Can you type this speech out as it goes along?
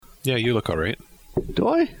Yeah, you look all right. Do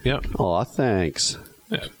I? Yeah. Aw, thanks.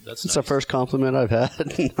 Yeah, That's the first compliment I've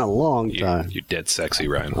had in a long time. You're dead sexy,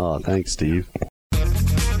 Ryan. Oh, thanks, Steve.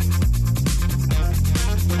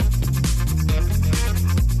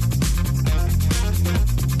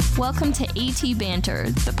 Welcome to AT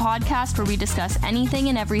Banter, the podcast where we discuss anything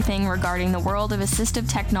and everything regarding the world of assistive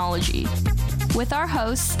technology. With our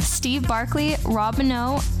hosts, Steve Barkley, Rob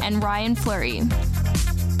Minot, and Ryan Fleury.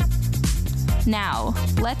 Now,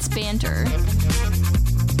 let's banter.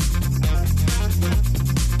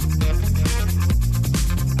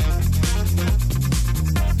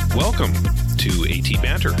 Welcome to AT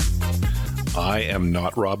Banter. I am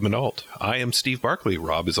not Rob Minot. I am Steve Barkley.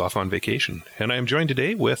 Rob is off on vacation. And I am joined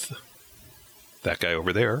today with that guy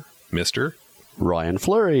over there, Mr. Ryan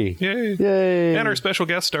Fleury. Yay. Yay. And our special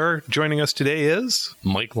guest star joining us today is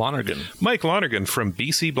Mike Lonergan. Mike Lonergan from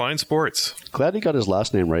BC Blind Sports. Glad he got his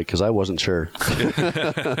last name right, because I wasn't sure.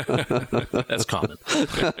 That's common.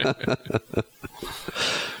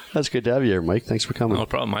 That's good to have you here, Mike. Thanks for coming. No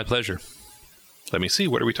problem. My pleasure. Let me see.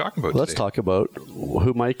 What are we talking about Let's today? talk about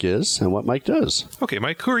who Mike is and what Mike does. Okay,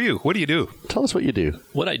 Mike, who are you? What do you do? Tell us what you do.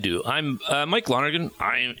 What I do, I'm Mike Lonergan.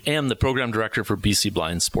 I am the program director for BC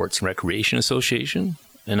Blind Sports and Recreation Association,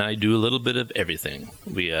 and I do a little bit of everything.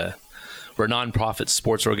 We're a nonprofit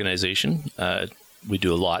sports organization. We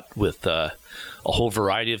do a lot with a whole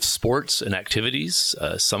variety of sports and activities,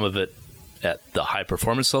 some of it at the high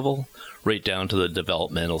performance level, right down to the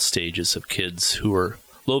developmental stages of kids who are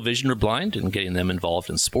low vision or blind, and getting them involved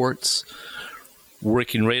in sports,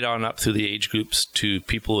 working right on up through the age groups to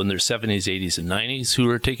people in their 70s, 80s, and 90s who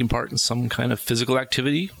are taking part in some kind of physical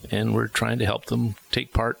activity, and we're trying to help them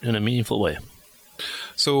take part in a meaningful way.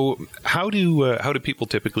 So how do people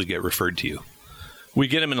typically get referred to you? We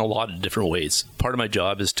get them in a lot of different ways. Part of my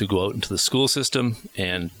job is to go out into the school system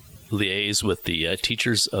and liaise with the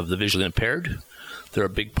teachers of the visually impaired. They're a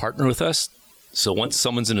big partner with us. So once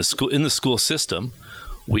someone's in the school system,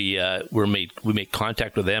 we make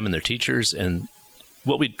contact with them and their teachers, and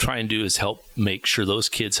what we try and do is help make sure those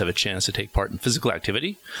kids have a chance to take part in physical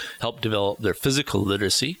activity, help develop their physical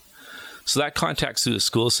literacy. So that contact's through the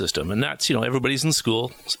school system, and that's, everybody's in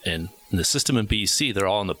school, and in the system in BC, they're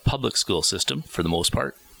all in the public school system for the most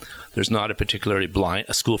part. There's not a particularly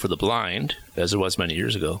a school for the blind, as there was many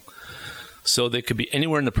years ago. So they could be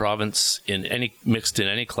anywhere in the province, mixed in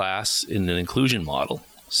any class in an inclusion model.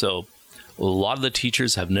 So a lot of the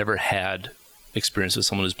teachers have never had experience with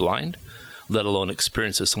someone who's blind, let alone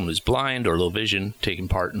experience with someone who's blind or low vision taking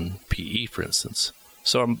part in PE, for instance.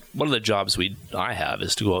 So one of the jobs I have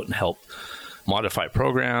is to go out and help modify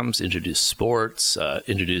programs, introduce sports,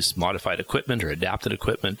 introduce modified equipment or adapted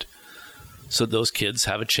equipment, so those kids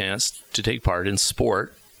have a chance to take part in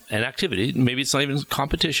sport and activity. Maybe it's not even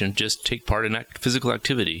competition, just take part in physical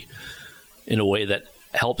activity in a way that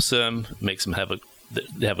helps them, makes them have a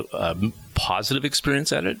positive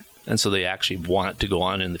experience at it, and so they actually want to go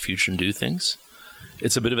on in the future and do things.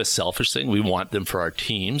 It's a bit of a selfish thing. We want them for our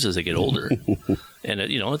teams as they get older. And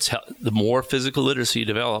the more physical literacy you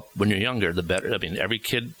develop when you're younger, the better. I mean, every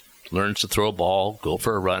kid learns to throw a ball, go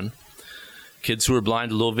for a run. Kids who are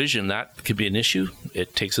blind to low vision, that could be an issue.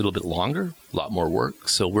 It takes a little bit longer, a lot more work.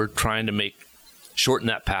 So we're trying to shorten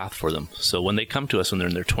that path for them. So when they come to us when they're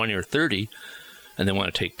in their 20 or 30 and they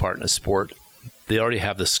want to take part in a sport, they already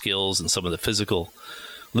have the skills and some of the physical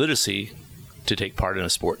literacy to take part in a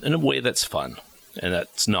sport in a way that's fun and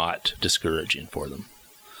that's not discouraging for them.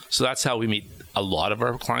 So that's how we meet a lot of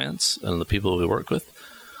our clients and the people we work with.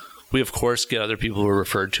 We, of course, get other people who are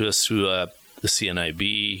referred to us through the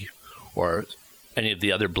CNIB or any of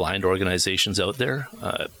the other blind organizations out there.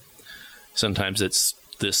 Sometimes it's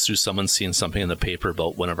this through someone seeing something in the paper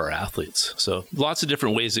about one of our athletes. So lots of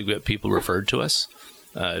different ways to get people referred to us,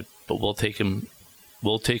 but we'll take them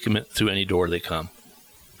through any door they come.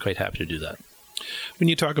 Quite happy to do that. When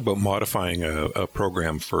you talk about modifying a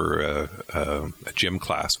program for a gym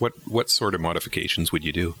class, what sort of modifications would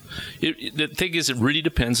you do? The thing is, it really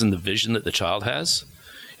depends on the vision that the child has.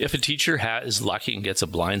 If a teacher is lucky and gets a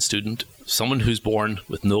blind student, someone who's born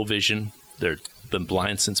with no vision, they've been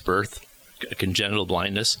blind since birth, congenital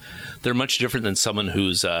blindness, they're much different than someone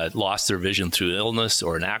who's lost their vision through illness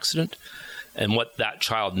or an accident. And what that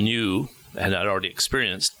child knew and had already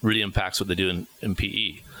experienced really impacts what they do in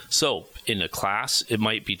PE. So in a class, it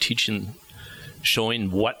might be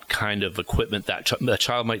showing what kind of equipment that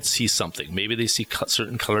child might see something. Maybe they see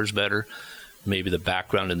certain colors better. Maybe the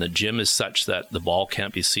background in the gym is such that the ball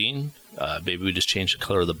can't be seen. Maybe we just change the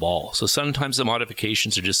color of the ball. So sometimes the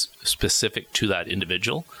modifications are just specific to that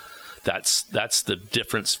individual. That's the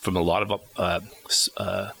difference from a lot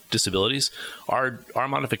of disabilities. Our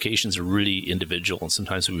modifications are really individual, and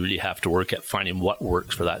sometimes we really have to work at finding what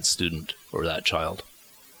works for that student or that child.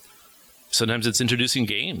 Sometimes it's introducing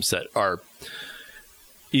games that are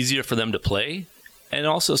easier for them to play, and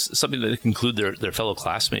also something that they can include their fellow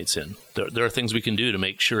classmates in. There are things we can do to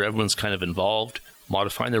make sure everyone's kind of involved,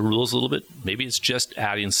 modifying the rules a little bit. Maybe it's just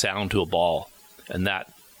adding sound to a ball, and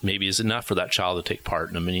that maybe is enough for that child to take part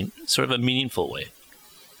in a sort of a meaningful way.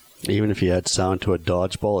 Even if you add sound to a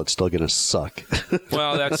dodgeball, it's still going to suck.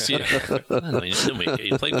 Well, that's you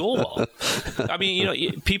play goalball. I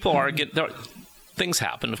mean, people are things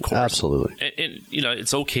happen, of course. Absolutely. And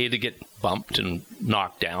it's okay to get bumped and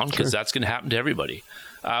knocked down, because that's going to happen to everybody.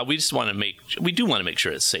 We do want to make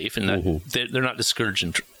sure it's safe, and that they're not discouraged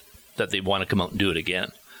and that they want to come out and do it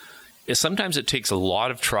again. Sometimes it takes a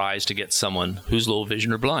lot of tries to get someone who's low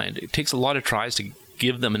vision or blind. It takes a lot of tries to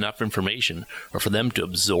give them enough information, or for them to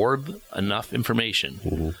absorb enough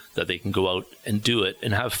information that they can go out and do it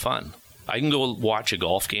and have fun. I can go watch a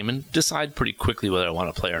golf game and decide pretty quickly whether I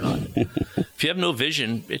want to play or not. If you have no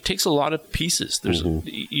vision, it takes a lot of pieces. There's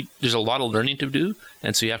a lot of learning to do,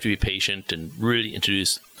 and so you have to be patient and really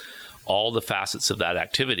introduce all the facets of that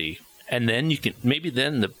activity. And then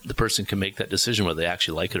the person can make that decision whether they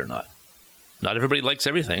actually like it or not. Not everybody likes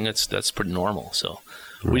everything. That's pretty normal. So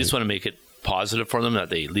we just want to make it positive for them, that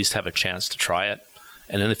they at least have a chance to try it.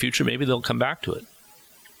 And in the future, maybe they'll come back to it.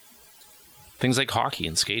 Things like hockey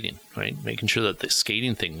and skating, right? Making sure that the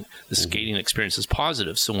skating experience is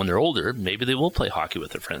positive. So when they're older, maybe they will play hockey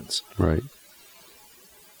with their friends. Right.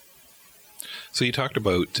 So you talked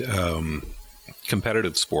about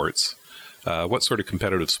competitive sports. What sort of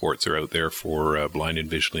competitive sports are out there for blind and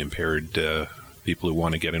visually impaired people who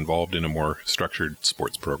want to get involved in a more structured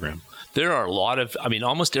sports program? There are a lot of,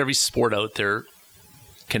 almost every sport out there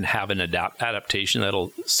can have an adaptation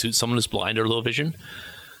that'll suit someone who's blind or low vision.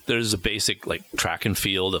 There's a basic, like track and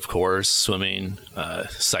field, of course, swimming,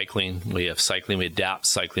 cycling. We have cycling. We adapt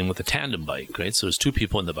cycling with a tandem bike, right? So there's two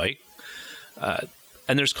people in the bike.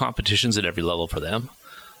 And there's competitions at every level for them.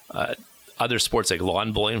 Other sports like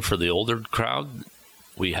lawn bowling for the older crowd,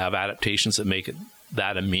 we have adaptations that make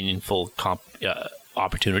that a meaningful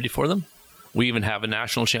opportunity for them. We even have a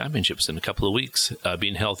national championships in a couple of weeks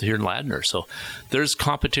being held here in Ladner. So there's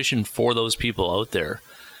competition for those people out there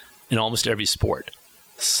in almost every sport.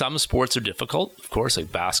 Some sports are difficult, of course,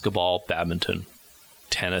 like basketball, badminton,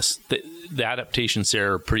 tennis. The adaptations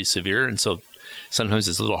there are pretty severe, and so sometimes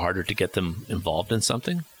it's a little harder to get them involved in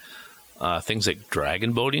something. Things like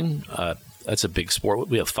dragon boating, that's a big sport.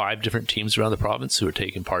 We have 5 different teams around the province who are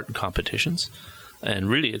taking part in competitions. And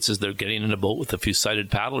really, it's as they're getting in a boat with a few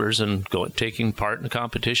sighted paddlers and taking part in a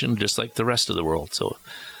competition just like the rest of the world. So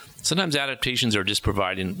sometimes adaptations are just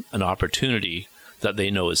providing an opportunity that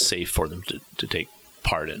they know is safe for them to take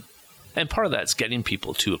part in. And part of that's getting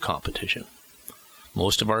people to a competition.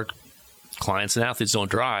 Most of our clients and athletes don't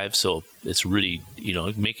drive, so it's really,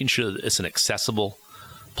 making sure that it's an accessible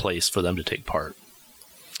place for them to take part.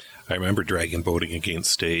 I remember dragon boating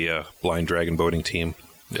against a blind dragon boating team.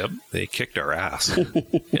 Yep. They kicked our ass.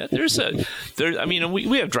 Yeah,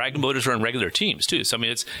 we have dragon boaters on regular teams too. So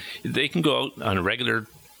they can go out on a regular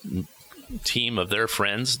team of their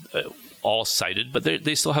friends, all sighted, but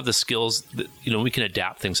they still have the skills that, we can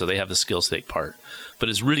adapt things so they have the skills to take part. But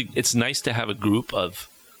it's nice to have a group of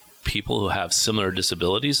people who have similar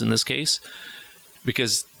disabilities in this case,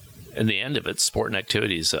 because in the end of it, sport and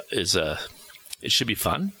activities it should be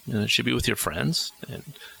fun, and it should be with your friends,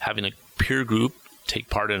 and having a peer group take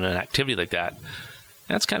part in an activity like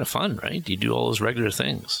that's kind of fun, right? You do all those regular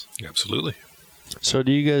things. Absolutely. So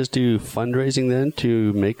do you guys do fundraising then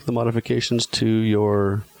to make the modifications to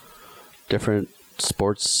your different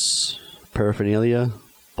sports paraphernalia,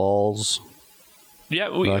 balls? Yeah,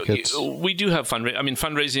 we do have fundraising.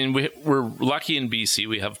 Fundraising, we're lucky in BC.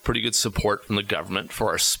 We have pretty good support from the government for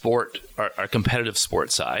our sport, our competitive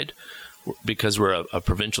sport side, because we're a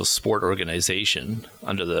provincial sport organization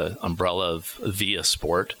under the umbrella of VIA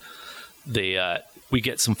Sport. We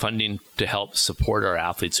get some funding to help support our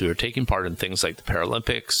athletes who are taking part in things like the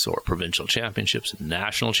Paralympics or provincial championships,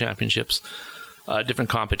 national championships, different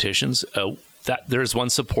competitions. There's one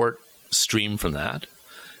support stream from that.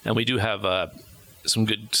 And we do have some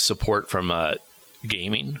good support from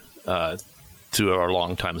gaming through our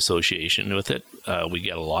longtime association with it. We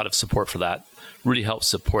get a lot of support for that. Really helps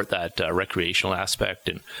support that recreational aspect,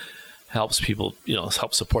 and helps people,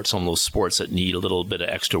 help support some of those sports that need a little bit of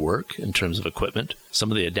extra work in terms of equipment. Some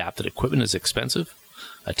of the adapted equipment is expensive.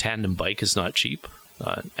 A tandem bike is not cheap.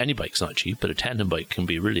 Any bike's not cheap, but a tandem bike can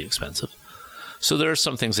be really expensive. So there are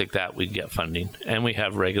some things like that we can get funding, and we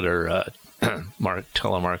have regular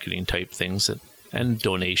telemarketing type things and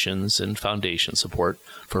donations and foundation support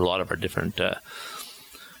for a lot of our different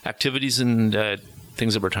activities and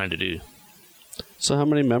things that we're trying to do. So how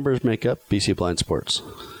many members make up BC Blind Sports?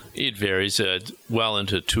 It varies well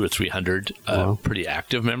into 200 or 300 Wow. pretty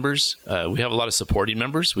active members. We have a lot of supporting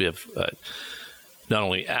members. We have not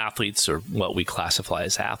only athletes, or what we classify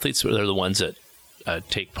as athletes, but they're the ones that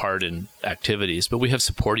take part in activities, but we have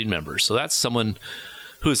supporting members. So that's someone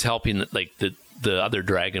who's helping, like the other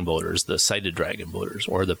dragon boaters, the sighted dragon boaters,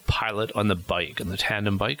 or the pilot on the bike and the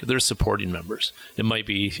tandem bike. They're supporting members. It might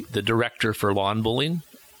be the director for lawn bowling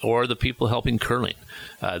or the people helping curling.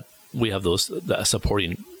 We have those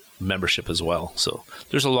supporting membership as well. So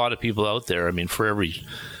there's a lot of people out there. I mean, for every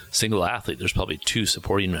single athlete, there's probably 2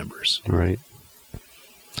 supporting members. Right.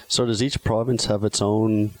 So does each province have its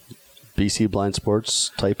own BC Blind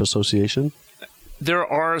Sports type association? There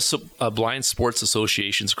are blind sports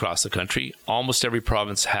associations across the country. Almost every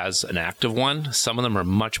province has an active one. Some of them are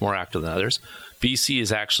much more active than others. BC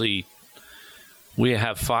is actually, we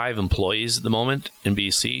have 5 employees at the moment in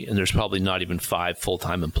BC, and there's probably not even 5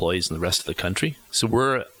 full-time employees in the rest of the country. So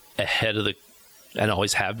we're ahead of and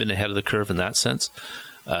always have been ahead of the curve in that sense,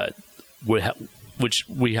 which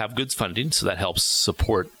we have good funding, so that helps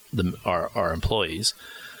support our employees.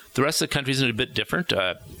 The rest of the country is a bit different.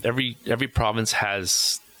 Every province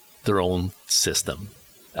has their own system.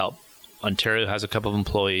 Ontario has a couple of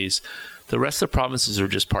employees. The rest of the provinces are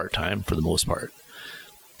just part-time for the most part.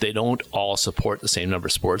 They don't all support the same number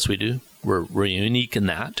of sports we do. We're unique in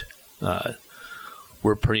that.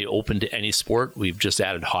 We're pretty open to any sport. We've just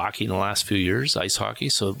added hockey in the last few years, ice hockey.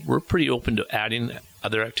 So we're pretty open to adding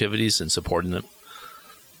other activities and supporting them.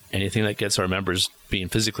 Anything that gets our members being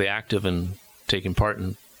physically active and taking part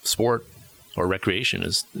in sport or recreation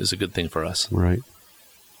is a good thing for us. Right.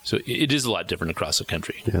 So it is a lot different across the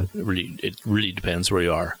country. Yeah. It really depends where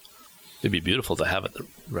you are. It'd be beautiful to have it the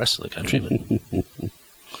rest of the country. But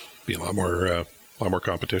Be a lot more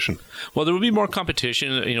competition. well, there would be more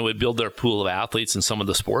competition. We build our pool of athletes in some of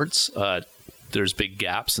the sports. There's big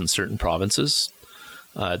gaps in certain provinces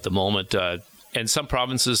at the moment. And some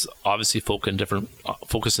provinces obviously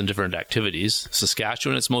focus on different activities.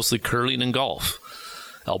 Saskatchewan, it's mostly curling and golf.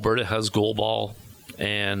 Alberta has goalball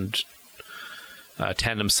and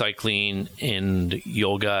tandem cycling and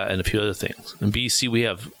yoga and a few other things. In BC, we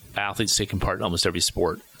have athletes taking part in almost every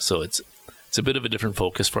sport. So it's a bit of a different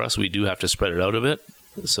focus for us. We do have to spread it out a bit.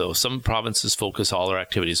 So some provinces focus all their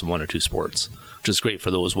activities on 1 or 2 sports, which is great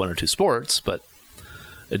for those 1 or 2 sports, but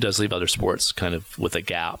it does leave other sports kind of with a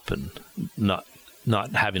gap and not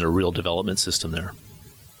having a real development system there.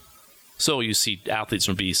 So you see athletes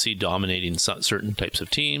from BC dominating certain types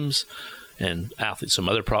of teams and athletes from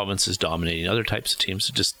other provinces dominating other types of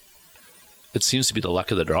teams. It seems to be the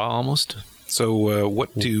luck of the draw almost. So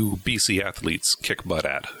what do BC athletes kick butt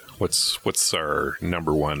at? What's our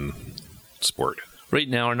number one sport? Right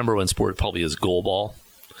now, our number one sport probably is goalball.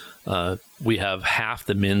 We have half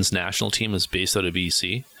the men's national team is based out of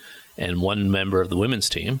BC and 1 member of the women's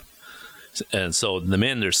team. And so the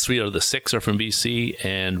men, there's 3 out of the 6 are from BC,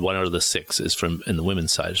 and 1 out of the 6 is from, in the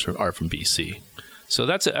women's side, are from BC. So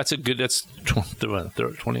that's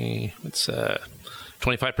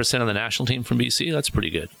 25% of the national team from BC. That's pretty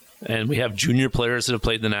good. And we have junior players that have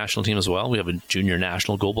played the national team as well. We have a junior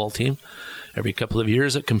national goalball team every couple of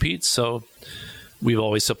years that competes. So we've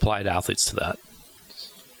always supplied athletes to that.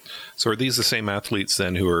 So are these the same athletes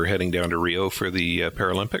then who are heading down to Rio for the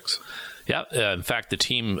Paralympics? Yeah, in fact, the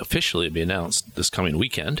team officially will be announced this coming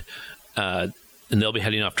weekend, and they'll be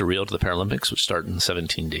heading off to Rio to the Paralympics, which start in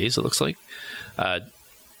 17 days, it looks like.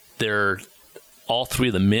 All 3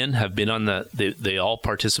 of the men have been on they all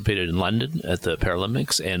participated in London at the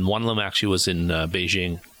Paralympics, and one of them actually was in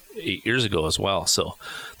Beijing 8 years ago as well. So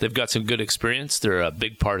they've got some good experience. They're a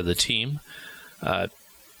big part of the team. At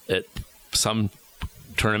some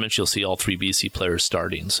tournaments, you'll see all 3 BC players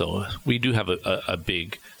starting. So we do have a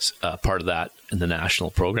big part of that in the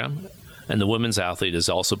national program. And the women's athlete has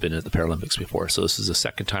also been at the Paralympics before. So this is the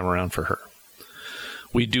second time around for her.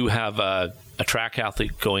 We do have a track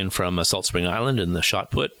athlete going from Salt Spring Island in the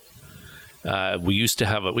shot put. We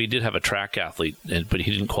did have a track athlete, but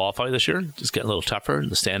he didn't qualify this year. It's getting a little tougher,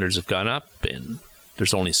 and the standards have gone up, and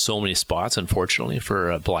there's only so many spots, unfortunately,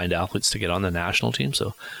 for blind athletes to get on the national team.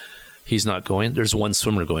 So he's not going. There's 1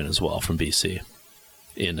 swimmer going as well from BC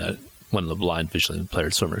in one of the blind visually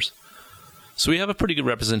impaired swimmers. So we have a pretty good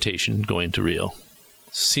representation going to Rio.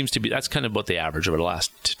 Seems to be, that's kind of about the average over the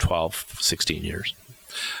last 12, 16 years.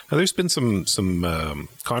 Now, there's been some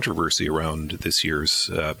controversy around this year's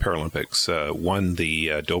Paralympics. One,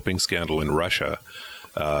 the doping scandal in Russia,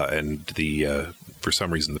 and for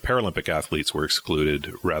some reason, the Paralympic athletes were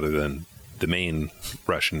excluded rather than the main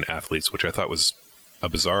Russian athletes, which I thought was a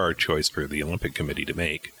bizarre choice for the Olympic Committee to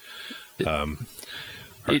make. Are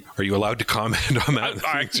you allowed to comment on that?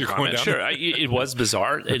 I can comment, sure. It was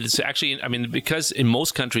bizarre. It's actually, because in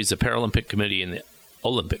most countries, the Paralympic Committee and the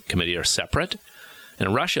Olympic Committee are separate.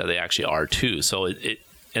 In Russia, they actually are too. So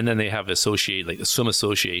and then they have the swim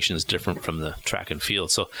association is different from the track and field.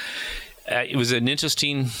 So it was an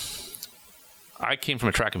interesting. I came from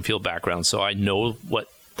a track and field background, so I know what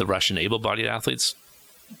the Russian able-bodied athletes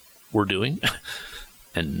were doing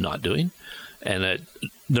and not doing, and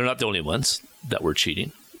they're not the only ones that were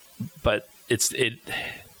cheating. But it's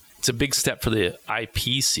a big step for the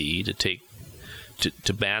IPC to take.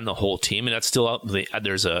 To ban the whole team, and that's still out.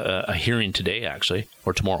 There's a hearing today, actually,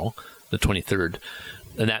 or tomorrow, the 23rd,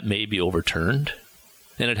 and that may be overturned.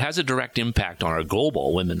 And it has a direct impact on our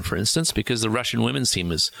goalball women, for instance, because the Russian women's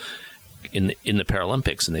team is in the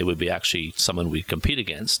Paralympics, and they would be actually someone we compete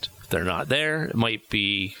against. If they're not there, it might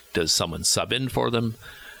be, does someone sub in for them?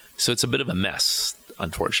 So it's a bit of a mess,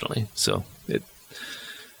 unfortunately. So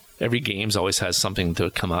every games always has something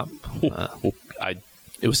to come up.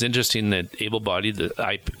 It was interesting that able-bodied, the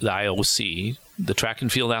IOC, the track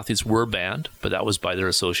and field athletes were banned, but that was by their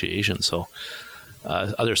association. So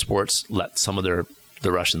other sports let some of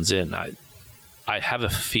the Russians in. I have a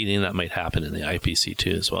feeling that might happen in the IPC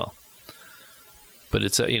too as well. But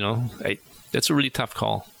it's it's a really tough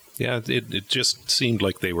call. Yeah, it just seemed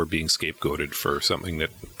like they were being scapegoated for something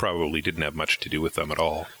that probably didn't have much to do with them at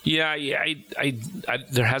all. Yeah,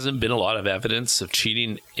 there hasn't been a lot of evidence of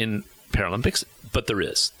cheating in Paralympics, but there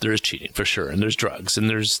is cheating for sure, and there's drugs and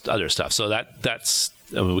there's other stuff. So that's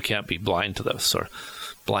we can't be blind to this or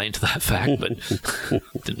blind to that fact, but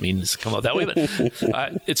didn't mean to come out that way, but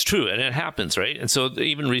it's true, and it happens, right? And so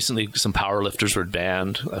even recently, some powerlifters were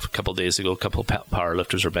banned. A couple of days ago, a couple of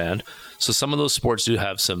powerlifters were banned. So some of those sports do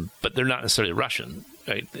have some, but they're not necessarily Russian,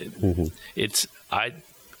 right? Mm-hmm. It's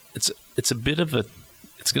a bit of a.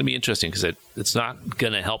 It's going to be interesting because it's not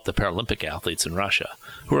going to help the Paralympic athletes in Russia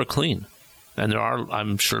who are clean. And there are,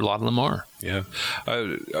 I'm sure a lot of them are. Yeah.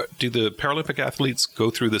 Do the Paralympic athletes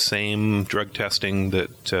go through the same drug testing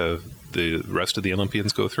that the rest of the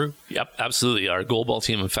Olympians go through? Yep, absolutely. Our goalball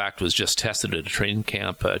team, in fact, was just tested at a training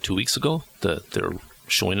camp 2 weeks ago.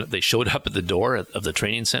 They showed up at the door of the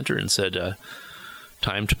training center and said,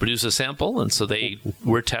 time to produce a sample. And so they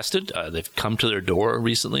were tested. They've come to their door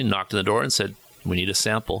recently, knocked on the door and said, we need a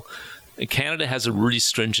sample. Canada has a really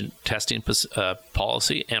stringent testing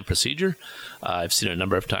policy and procedure. I've seen it a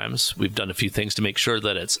number of times. We've done a few things to make sure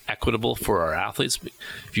that it's equitable for our athletes.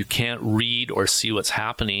 If you can't read or see what's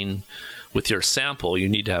happening with your sample, you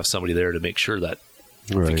need to have somebody there to make sure that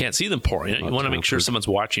if you can't see them pouring it, you want to make sure someone's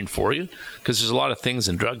watching for you, because there's a lot of things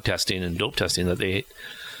in drug testing and dope testing that they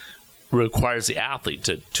requires the athlete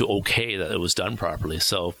to okay that it was done properly.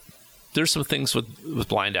 So there's some things with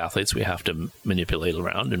blind athletes we have to manipulate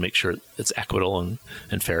around and make sure it's equitable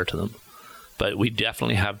and fair to them. But we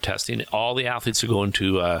definitely have testing. All the athletes who go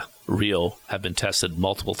into Rio have been tested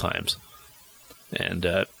multiple times, and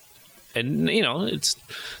there's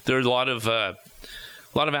a lot of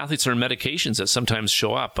athletes are on medications that sometimes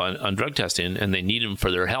show up on drug testing, and they need them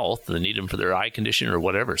for their health, and they need them for their eye condition or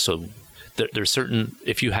whatever. So there's certain,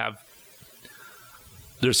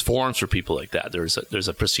 there's forms for people like that. There's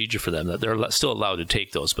a procedure for them that they're still allowed to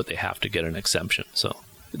take those, but they have to get an exemption. So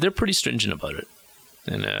they're pretty stringent about it.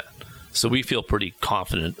 And so we feel pretty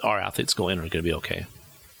confident our athletes going are going to be okay.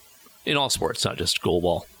 In all sports, not just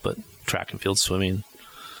goalball, but track and field, swimming,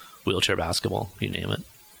 wheelchair basketball, you name it.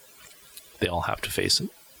 They all have to face it.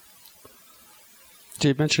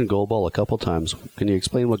 You mentioned goalball a couple times. Can you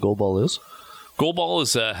explain what goalball is? Goalball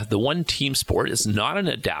is the one-team sport. It's not an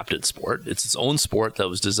adapted sport. It's its own sport that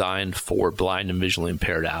was designed for blind and visually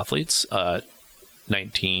impaired athletes. Late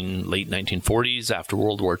 1940s, after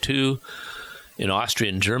World War II. In Austria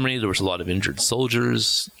and Germany, there was a lot of injured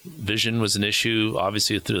soldiers. Vision was an issue,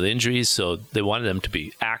 obviously, through the injuries. So they wanted them to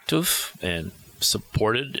be active and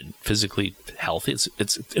supported and physically healthy.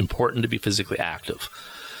 It's important to be physically active.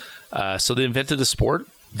 So they invented the sport.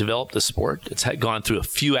 Developed the sport. It's gone through a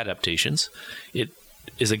few adaptations. It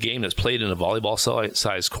is a game that's played in a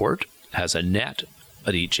volleyball-sized court. It has a net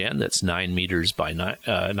at each end that's 9 meters by 9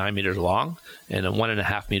 meters long and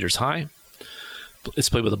 1.5 meters high. It's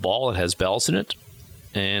played with a ball that has bells in it,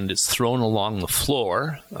 and it's thrown along the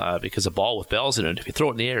floor because a ball with bells in it, if you throw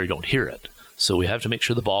it in the air, you don't hear it. So we have to make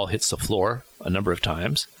sure the ball hits the floor a number of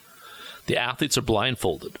times. The athletes are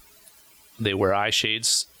blindfolded. They wear eye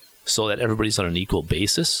shades so that everybody's on an equal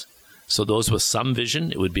basis. So those with some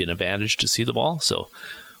vision, it would be an advantage to see the ball. So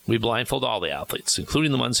we blindfold all the athletes,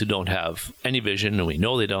 including the ones who don't have any vision, and we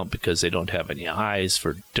know they don't because they don't have any eyes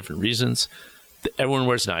for different reasons. Everyone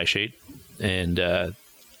wears an eye shade, and it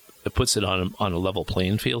puts it on a level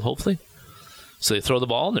playing field, hopefully. So they throw the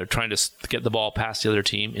ball, and they're trying to get the ball past the other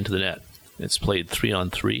team into the net. It's played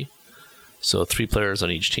 3-on-3, so 3 players on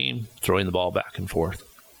each team throwing the ball back and forth.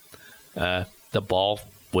 The ball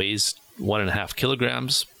weighs 1.5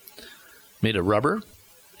 kilograms, made of rubber.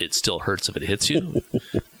 It still hurts if it hits you.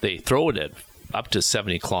 They throw it at up to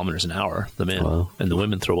 70 kilometers an hour, the men, Wow. and the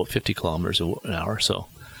women throw about 50 kilometers an hour. So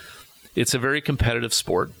it's a very competitive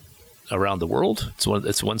sport around the world.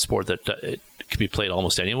 It's one sport that it can be played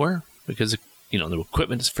almost anywhere because the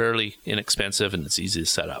equipment is fairly inexpensive and it's easy to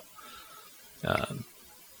set up.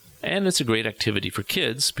 And it's a great activity for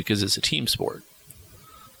kids because it's a team sport.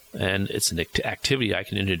 And it's an activity I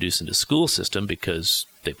can introduce into the school system because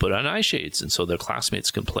they put on eye shades, and so their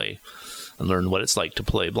classmates can play and learn what it's like to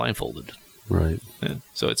play blindfolded. Right. Yeah.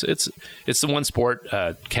 So it's the one sport.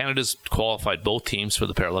 Canada's qualified both teams for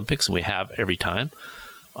the Paralympics, and we have every time.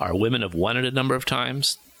 Our women have won it a number of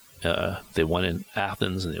times. They won in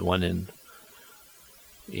Athens, and they won in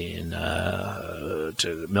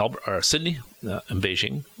Melbourne or Sydney, in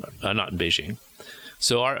Beijing, not in Beijing.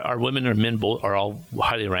 So our women and men both are all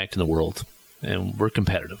highly ranked in the world, and we're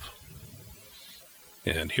competitive.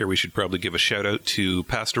 And here we should probably give a shout out to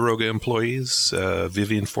Pastaroga employees,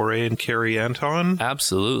 Vivian Foray and Carrie Anton.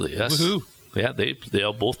 Absolutely, yes. Woohoo. Yeah, they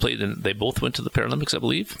all both played, and they both went to the Paralympics, I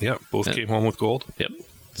believe. Yeah, both came home with gold. Yep.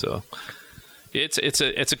 So it's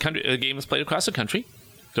a game that's played across the country.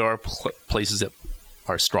 There are places that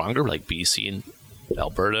are stronger, like BC and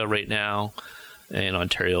Alberta right now, and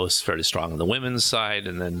Ontario is fairly strong on the women's side,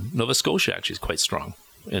 and then Nova Scotia actually is quite strong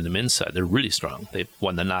in the men's side. They're really strong. They've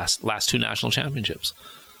won the last 2 national championships.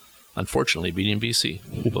 Unfortunately, beating BC.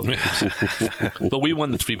 But we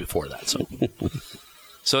won the 3 before that.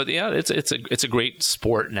 So yeah, it's a great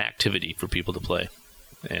sport and activity for people to play,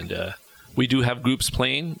 and we do have groups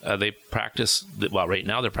playing. They practice. Well, right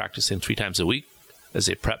now they're practicing 3 times a week as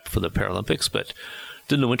they prep for the Paralympics. But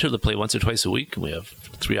in the winter they play once or twice a week, and we have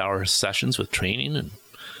 3-hour sessions with training, and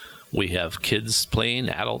we have kids playing,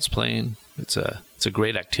 adults playing. It's a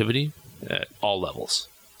great activity at all levels.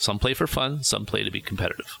 Some play for fun, some play to be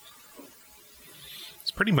competitive.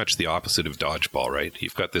 It's pretty much the opposite of dodgeball, right?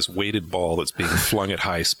 You've got this weighted ball that's being flung at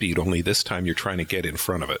high speed, only this time you're trying to get in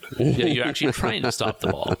front of it. Yeah, you're actually trying to stop the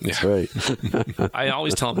ball. That's right. I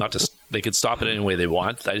always tell them not to. They can stop it any way they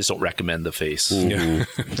want. I just don't recommend the face. Yeah.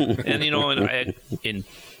 And in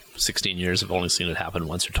 16 years, I've only seen it happen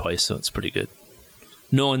once or twice, so it's pretty good.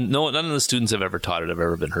 None of the students I've ever taught it have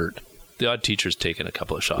ever been hurt. The odd teacher's taken a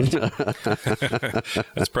couple of shots.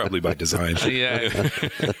 That's probably by design. Yeah,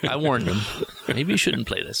 I warned them. Maybe you shouldn't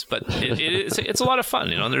play this, but it's a lot of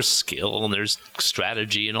fun. There's skill and there's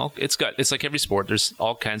strategy and all. It's like every sport. There's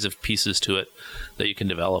all kinds of pieces to it that you can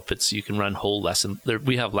develop. You can run whole lesson.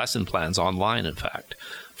 We have lesson plans online, in fact,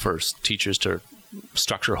 for teachers to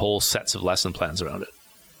structure whole sets of lesson plans around it.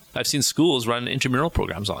 I've seen schools run intramural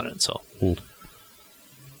programs on it, so.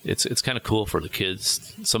 It's kind of cool for the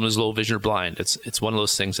kids. Someone who's low vision or blind, it's one of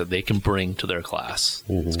those things that they can bring to their class.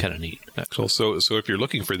 It's kind of neat. Cool. So if you're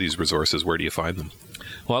looking for these resources, where do you find them?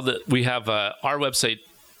 Well, we have our website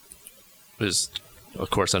is, of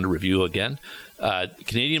course, under review again.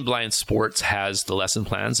 Canadian Blind Sports has the lesson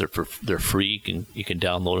plans. They're free. You can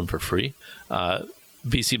download them for free.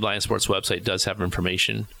 BC Blind Sports website does have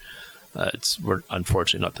information. We're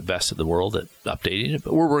unfortunately not the best in the world at updating it,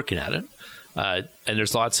 but we're working at it. And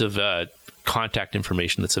there's lots of contact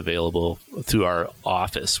information that's available through our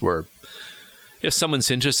office, where if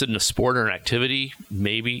someone's interested in a sport or an activity,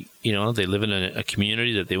 maybe they live in a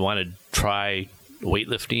community that they want to try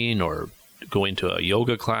weightlifting or go into a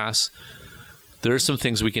yoga class. There are some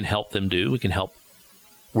things we can help them do.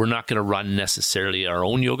 We're not going to run necessarily our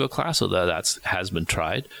own yoga class, although that has been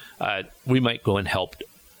tried. We might go and help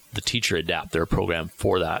the teacher adapt their program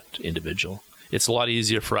for that individual. It's a lot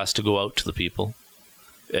easier for us to go out to the people.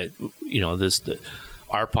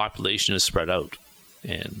 Our population is spread out,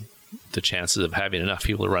 and the chances of having enough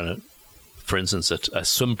people to run it, for instance, a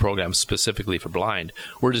swim program specifically for blind,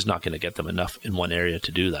 we're just not going to get them enough in one area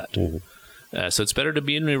to do that. Mm-hmm. So it's better to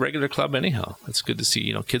be in a regular club anyhow. It's good to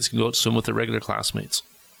see, kids can go out swim with their regular classmates.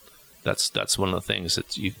 That's one of the things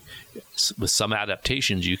that with some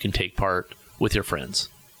adaptations, you can take part with your friends,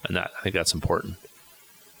 and I think that's important.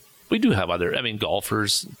 we do have other,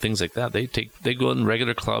 golfers, things like that. They go in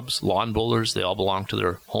regular clubs, lawn bowlers, they all belong to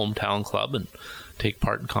their hometown club and take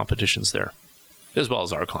part in competitions there, as well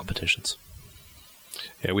as our competitions.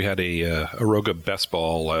 Yeah, we had a Aroga Best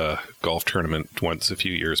Ball golf tournament once a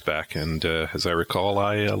few years back, and as I recall,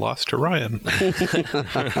 I lost to Ryan.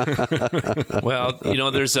 Well,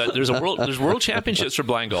 there's world championships for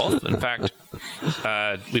blind golf. In fact,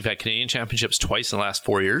 we've had Canadian championships twice in the last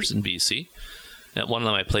 4 years in BC. At one of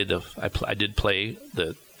them, I did play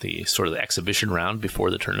the sort of the exhibition round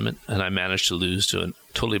before the tournament, and I managed to lose to a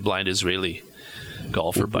totally blind Israeli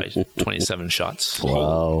golfer by 27 shots.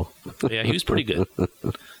 Wow. Yeah, he was pretty good.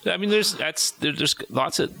 There's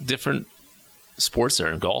lots of different sports there,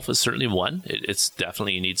 and golf is certainly one. It's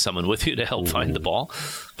definitely, you need someone with you to help find the ball,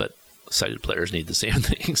 but sighted players need the same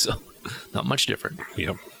thing, so not much different. Yep.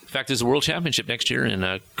 In fact, there's a world championship next year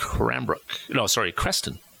in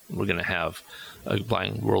Creston. We're going to have a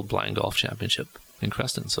world blind golf championship in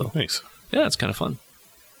Creston. So nice. Yeah, it's kind of fun.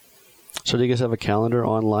 So do you guys have a calendar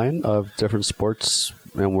online of different sports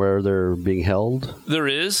and where they're being held? There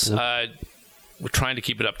is. Yeah. We're trying to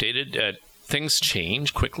keep it updated. Things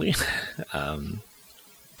change quickly.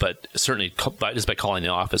 But certainly just by calling the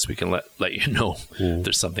office, we can let you know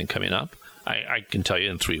there's something coming up. I can tell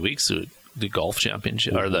you in 3 weeks, the golf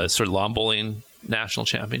championship or the sort of lawn bowling national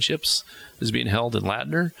championships is being held in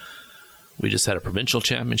Ladner. We just had a provincial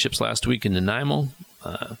championships last week in Nanaimo.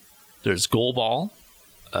 There's goalball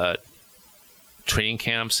training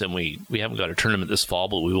camps, and we haven't got a tournament this fall,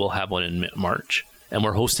 but we will have one in March. And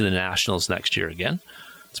we're hosting the nationals next year again.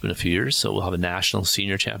 It's been a few years, so we'll have a national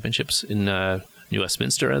senior championships in New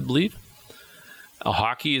Westminster, I believe.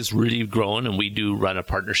 Hockey is really growing, and we do run a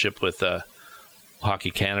partnership with Hockey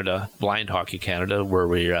Canada, Blind Hockey Canada, where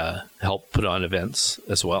we help put on events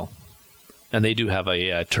as well. And they do have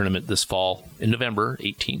a tournament this fall in November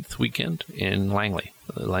 18th weekend in Langley,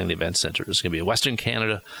 the Langley Event Center. There's going to be a Western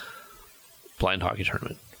Canada blind hockey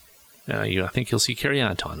tournament. I think you'll see Carrie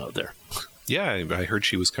Anton out there. Yeah, I heard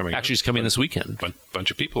she was coming. Actually, she's coming this weekend.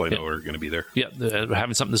 Bunch of people I know are going to be there. Yeah, they're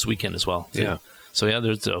having something this weekend as well. Yeah. So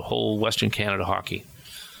there's a whole Western Canada hockey.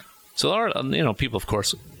 So there are, people, of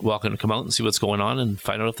course, welcome to come out and see what's going on and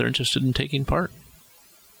find out if they're interested in taking part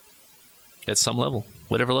at some level,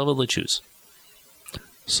 whatever level they choose.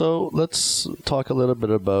 So let's talk a little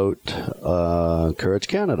bit about Courage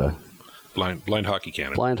Canada. Blind Hockey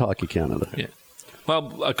Canada. Blind Hockey Canada. Yeah.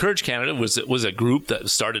 Well, Courage Canada was a group that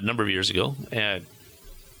started a number of years ago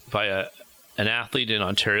by an athlete in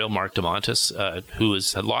Ontario, Mark DeMontis, who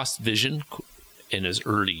had lost vision in his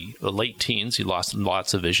late teens. He lost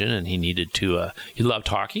lots of vision, and he needed to. He loved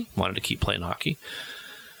hockey, wanted to keep playing hockey.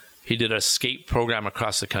 He did a skate program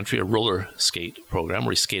across the country, a roller skate program,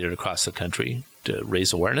 where he skated across the country to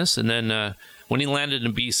raise awareness. And then when he landed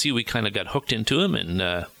in BC, we kind of got hooked into him,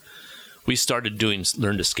 and we started doing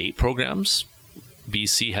learn to skate programs.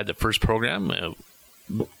 BC had the first program,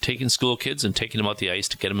 taking school kids and taking them out the ice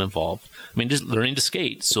to get them involved. Just learning to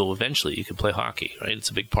skate, so eventually you can play hockey, right? It's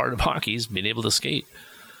a big part of hockey is being able to skate.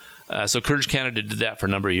 So Courage Canada did that for a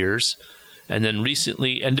number of years, and then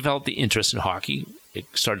recently, and developed the interest in hockey. It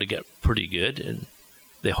started to get pretty good, and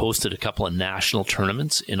they hosted a couple of national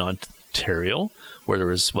tournaments in Ontario, where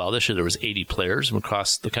this year there was 80 players from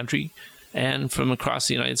across the country and from across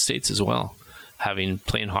the United States as well,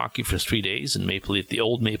 playing hockey for 3 days in the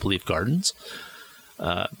old Maple Leaf Gardens.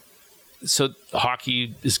 So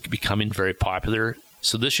hockey is becoming very popular.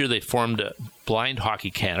 So this year they formed a Blind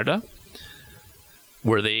Hockey Canada,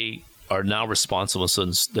 where they are now responsible. So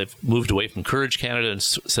they've moved away from Courage Canada and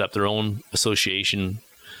set up their own association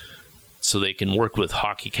so they can work with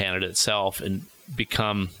Hockey Canada itself and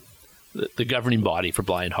become the governing body for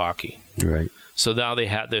blind hockey. Right. So now they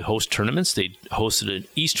host tournaments. They hosted an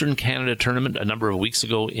Eastern Canada tournament a number of weeks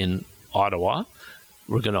ago in Ottawa.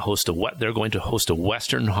 They're going to host a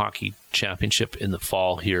Western Hockey Championship in the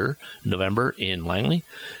fall here, November, in Langley.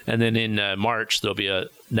 And then in March, there'll be a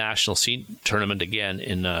national tournament again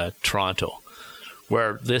in Toronto,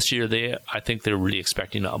 where this year I think they're really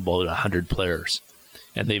expecting about 100 players.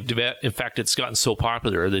 And in fact, it's gotten so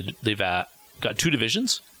popular that they've got 2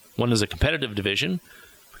 divisions. One is a competitive division,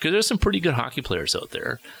 because there's some pretty good hockey players out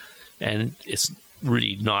there, and it's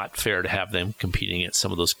really not fair to have them competing against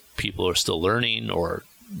some of those people who are still learning, or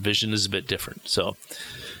vision is a bit different. So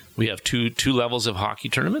we have two levels of hockey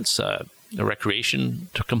tournaments, a recreation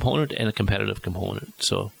component and a competitive component.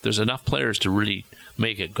 So there's enough players to really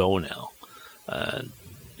make it go now.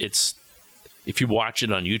 If you watch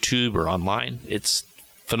it on YouTube or online, it's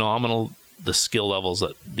phenomenal, the skill levels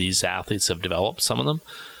that these athletes have developed, some of them.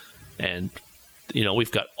 And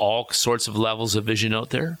we've got all sorts of levels of vision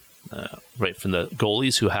out there. right from the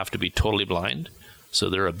goalies who have to be totally blind. So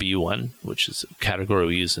they're a B1, which is a category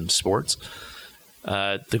we use in sports.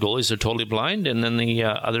 The goalies are totally blind, and then the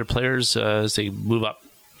other players, as they move up,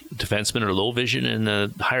 defensemen are low vision, and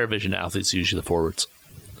the higher vision athletes are usually the forwards.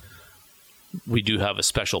 We do have a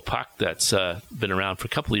special puck that's been around for a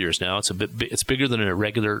couple of years now. It's it's bigger than a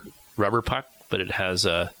regular rubber puck, but it has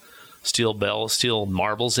steel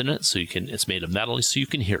marbles in it, so it's made of metal, so you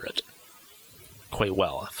can hear it quite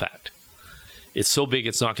well. In fact, it's so big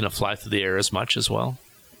it's not going to fly through the air as much as well.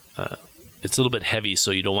 It's a little bit heavy,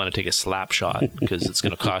 so you don't want to take a slap shot because it's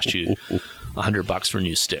going to cost you $100 for a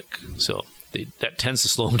new stick. So that tends to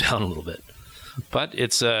slow them down a little bit. But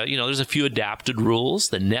it's there's a few adapted rules.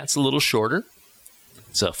 The net's a little shorter.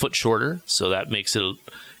 It's a foot shorter, so that makes it,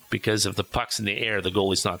 because if the puck's in the air, the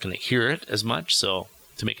goalie's not going to hear it as much. So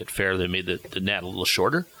to make it fair, they made the net a little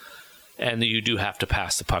shorter. And you do have to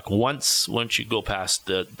pass the puck once you go past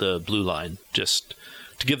the blue line, just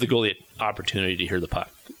to give the goalie an opportunity to hear the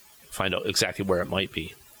puck, find out exactly where it might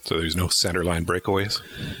be. So there's no center line breakaways?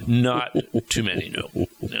 Not too many, no.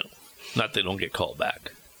 Not that they don't get called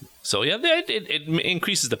back. So yeah, it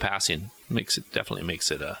increases the passing. Definitely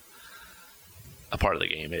makes it a part of the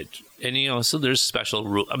game. So there's special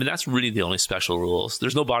rules. I mean, that's really the only special rules.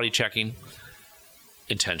 There's no body checking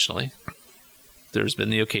intentionally. There's been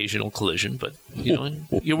the occasional collision, but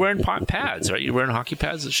you're wearing pads, right? You're wearing hockey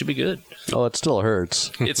pads. It should be good. Oh, it still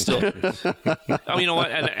hurts. It still hurts. Oh, you know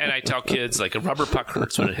what? And I tell kids, like, a rubber puck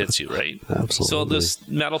hurts when it hits you, right? Absolutely. So this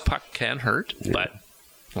metal puck can hurt, but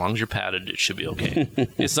as long as you're padded, it should be okay.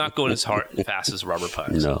 It's not going as fast as rubber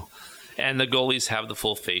pucks. No. And the goalies have the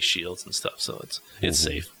full face shields and stuff, so it's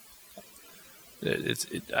safe.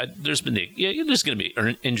 There's going to be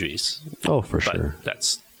injuries. Oh, for sure.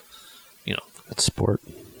 That's it's sport.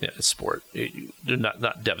 Yeah, it's sport. They're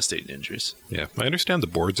not devastating injuries. Yeah, I understand the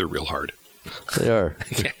boards are real hard. They are.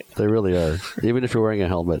 They really are. Even if you're wearing a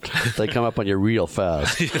helmet, they come up on you real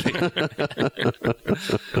fast.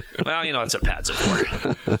 Well, it's a pads of war.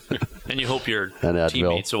 And you hope your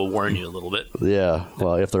teammates will warn you a little bit. Yeah,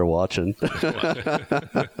 well, if they're watching.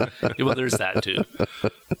 Well, there's that too.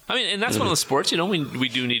 I mean, and that's one of the sports, we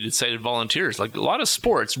do need sighted volunteers. Like, a lot of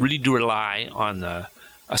sports really do rely on a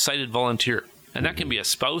sighted volunteer. And that can be a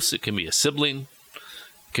spouse, it can be a sibling,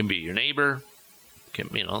 it can be your neighbor,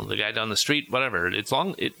 the guy down the street, whatever.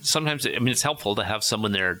 Sometimes it's helpful to have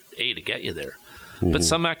someone there, to get you there. Mm-hmm. But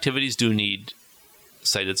some activities do need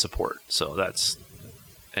sighted support. So that's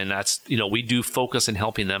we do focus in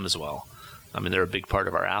helping them as well. I mean, they're a big part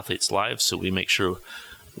of our athletes' lives, so we make sure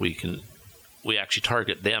we actually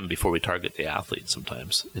target them before we target the athletes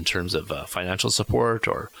sometimes, in terms of financial support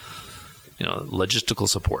or logistical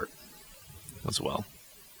support as well.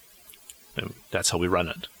 And that's how we run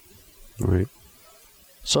it. Right.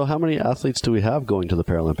 So how many athletes do we have going to the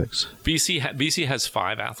Paralympics? BC has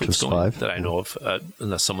 5 athletes Just going 5? that I know of,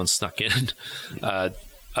 unless someone snuck in.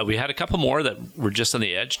 We had a couple more that were just on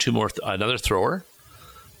the edge. 2 more, another thrower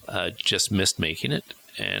just missed making it.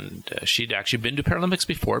 And she'd actually been to Paralympics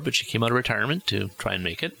before, but she came out of retirement to try and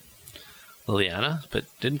make it. Liliana, but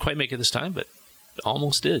didn't quite make it this time, but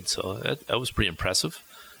almost did. So that was pretty impressive.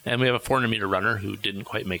 And we have a 400-meter runner who didn't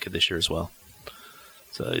quite make it this year as well.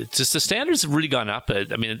 So it's just the standards have really gone up.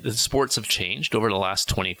 I mean, the sports have changed over the last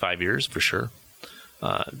 25 years for sure.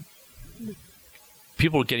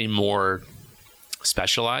 People are getting more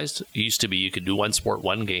specialized. It used to be you could do one sport,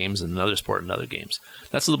 one games, and another sport, another games.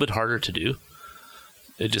 That's a little bit harder to do.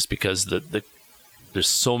 Just because there's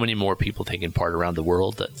so many more people taking part around the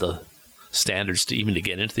world that the standards to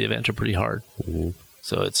get into the event are pretty hard. Mm-hmm.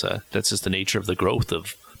 So that's just the nature of the growth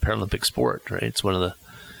of Paralympic sport, right?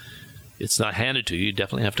 It's not handed to you. You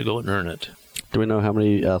definitely have to go and earn it. Do we know how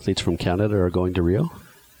many athletes from Canada are going to Rio?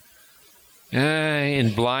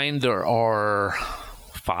 In blind, there are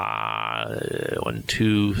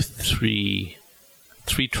 3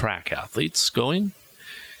 track athletes going.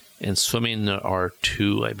 In swimming, there are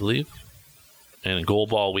 2, I believe. And in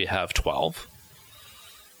goalball, we have 12.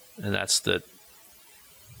 And there's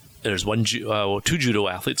 2 judo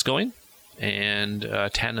athletes going, and 2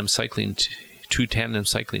 tandem cycling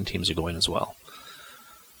teams are going as well.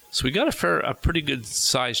 So we got a pretty good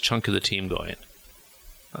sized chunk of the team going.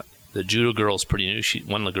 The judo girl's pretty new.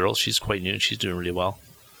 One of the girls, she's quite new. She's doing really well.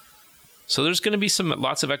 So there's going to be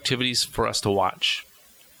lots of activities for us to watch.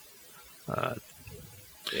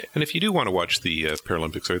 And if you do want to watch the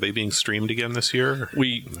Paralympics, are they being streamed again this year?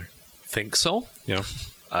 We think so. Yeah.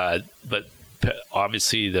 But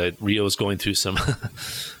obviously, the Rio is going through some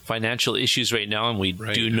financial issues right now, and we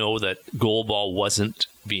do know that goalball wasn't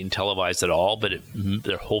being televised at all, but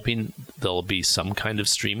they're hoping there'll be some kind of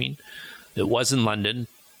streaming. It was in London.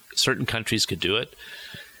 Certain countries could do it.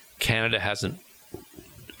 Canada hasn't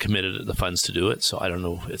committed the funds to do it, so I don't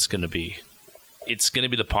know if it's going to be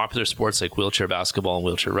the popular sports like wheelchair basketball and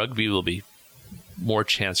wheelchair rugby will be more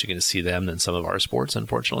chance you're going to see them than some of our sports,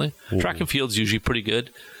 unfortunately. Track and field's usually pretty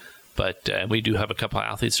good, but we do have a couple of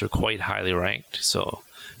athletes that are quite highly ranked, so,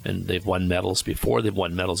 and they've won medals before. They've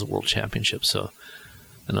won medals at World Championships, so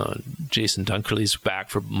Jason Dunkerley's back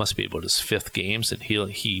for must be about his 5th games, and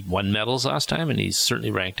he won medals last time, and he's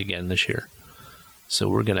certainly ranked again this year. So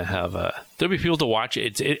we're going to have there'll be people to watch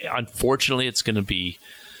it. Unfortunately, it's going to be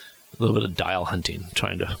a little bit of dial hunting,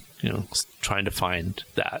 trying to find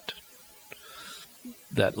that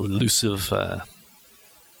elusive. I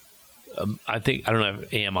don't know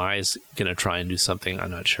if AMI is going to try and do something.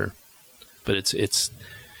 I'm not sure, but it's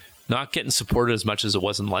not getting supported as much as it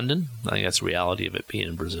was in London. I think that's the reality of it being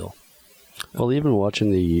in Brazil. Well, even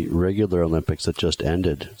watching the regular Olympics that just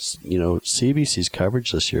ended, CBC's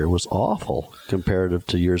coverage this year was awful comparative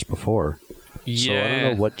to years before. Yeah. So I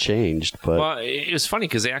don't know what changed, but... Well, it was funny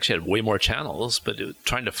because they actually had way more channels, but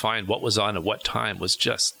trying to find what was on at what time was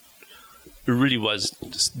just... It really was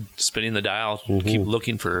just spinning the dial, keep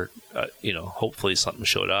looking for, hopefully something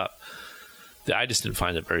showed up. I just didn't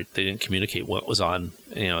find it they didn't communicate what was on,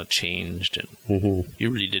 changed, and you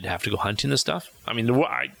really did have to go hunting this stuff. I mean,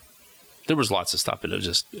 there was lots of stuff, but it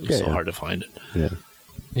was so hard to find it. Yeah.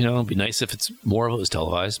 It'd be nice if it's more of it was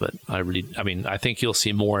televised, but I think you'll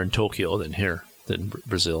see more in Tokyo than here, than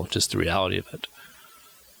Brazil, just the reality of it.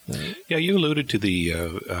 Yeah, you alluded to the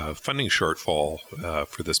funding shortfall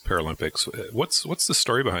for this Paralympics. What's the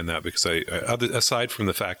story behind that? Because aside from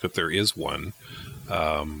the fact that there is one,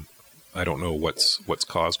 I don't know what's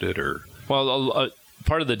caused it or. Well,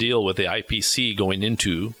 part of the deal with the IPC going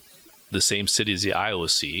into the same city as the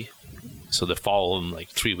IOC, so they follow them like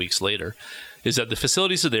 3 weeks later, is that the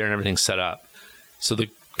facilities are there and everything's set up. So the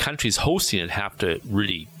countries hosting it have to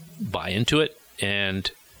really buy into it. And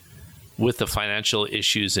with the financial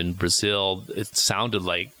issues in Brazil, it sounded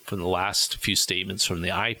like from the last few statements from the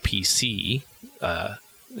IPC,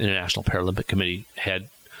 International Paralympic Committee head,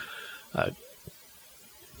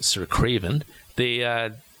 Sir Craven, they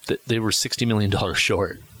were $60 million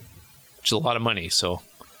short, which is a lot of money. So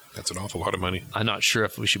that's an awful lot of money. I'm not sure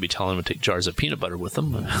if we should be telling them to take jars of peanut butter with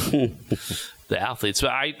them, the athletes.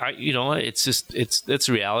 But it's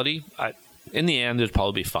reality. In the end, it'd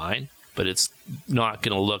probably be fine, but it's not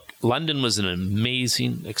going to look. London was an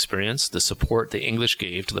amazing experience. The support the English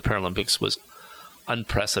gave to the Paralympics was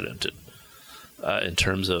unprecedented in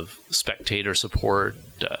terms of spectator support,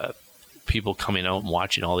 people coming out and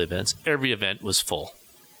watching all the events. Every event was full.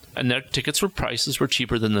 And their tickets prices were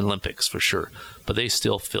cheaper than the Olympics, for sure. But they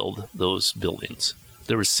still filled those buildings.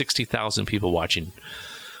 There were 60,000 people watching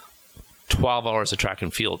 12 hours of track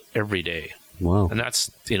and field every day. Wow. And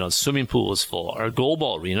that's, the swimming pool was full. Our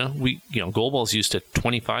goalball arena, goalball's used to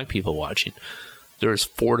 25 people watching. There's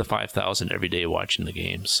 4,000 to 5,000 every day watching the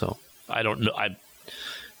games. So I don't know.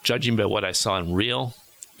 Judging by what I saw in Rio,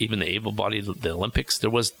 even the able-bodied, the Olympics,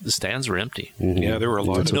 the stands were empty. Yeah, there were a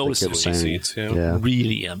lot of noticeable seats. Yeah.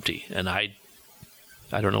 Really empty, and I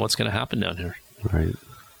don't know what's going to happen down here. Right.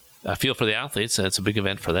 I feel for the athletes, and it's a big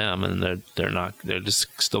event for them, and they're just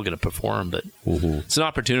still going to perform. But it's an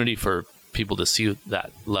opportunity for people to see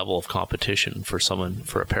that level of competition for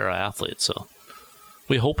a para athlete. So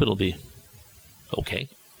we hope it'll be okay.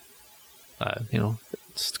 We're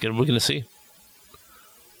going to see.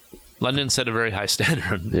 London set a very high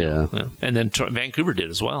standard. Yeah. And then Vancouver did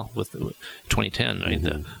as well with 2010. Right?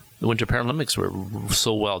 The Winter Paralympics were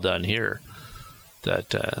so well done here that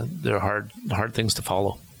they're hard things to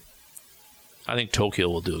follow. I think Tokyo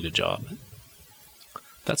will do a good job.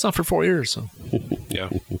 That's not for 4 years. So. Yeah.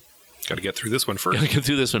 Got to get through this one first. Got to get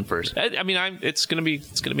through this one first. It's going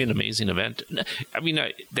to be an amazing event.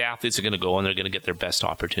 The athletes are going to go and they're going to get their best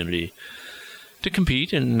opportunity to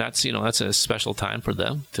compete, and that's a special time for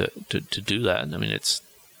them to do that. I mean, it's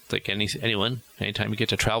like anyone. Anytime you get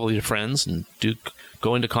to travel with your friends and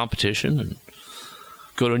go into competition and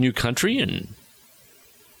go to a new country, and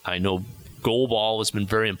I know goalball has been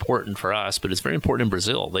very important for us, but it's very important in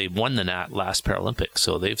Brazil. They won the last Paralympics,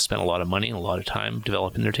 so they've spent a lot of money and a lot of time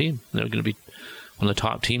developing their team. They're going to be one of the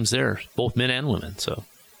top teams there, both men and women. So.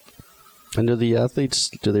 And do the athletes,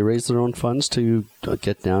 do they raise their own funds to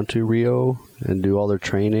get down to Rio and do all their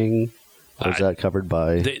training? Or is that covered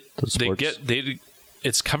by the sports?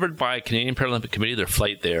 It's covered by Canadian Paralympic Committee, their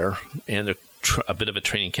flight there, and a bit of a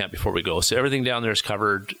training camp before we go. So everything down there is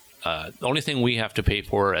covered. The only thing we have to pay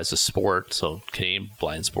for as a sport, so Canadian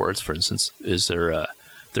Blind Sports, for instance, is their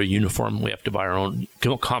their uniform. We have to buy our own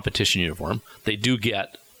competition uniform. They do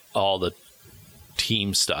get all the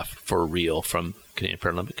team stuff for Rio from Canadian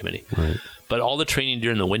Paralympic Committee. Right. But all the training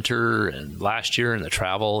during the winter and last year and the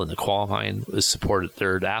travel and the qualifying was supported.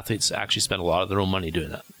 Their athletes actually spent a lot of their own money doing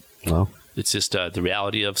that. Wow. It's just the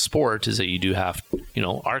reality of sport is that you do have,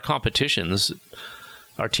 our competitions.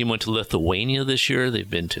 Our team went to Lithuania this year. They've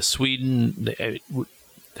been to Sweden. There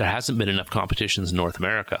hasn't been enough competitions in North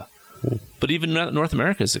America. But even North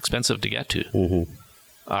America is expensive to get to. Mm-hmm.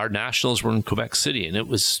 Our nationals were in Quebec City, and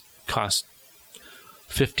it cost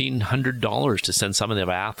 $1,500 to send some of their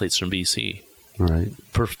athletes from BC Right.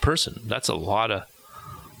 per person. That's a lot of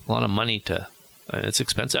money to. It's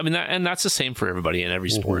expensive. I mean, that's the same for everybody in every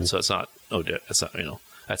sport. So it's not.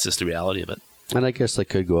 That's just the reality of it. And I guess they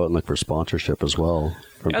could go out and look for sponsorship as well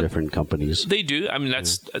from different companies. They do. I mean,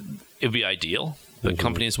 it'd be ideal, but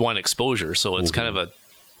companies want exposure, so it's kind of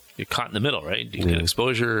you're caught in the middle, right? You get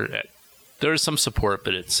exposure. There is some support,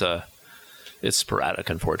 but it's sporadic,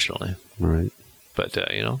 unfortunately. Right. But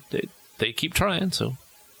they keep trying, so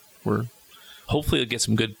hopefully we'll get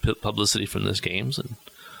some good publicity from this games, and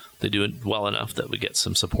they do it well enough that we get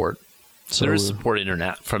some support. So there is support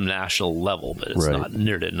from national level, but it's not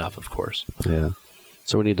near enough, of course. Yeah.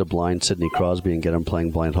 So we need to blind Sidney Crosby and get him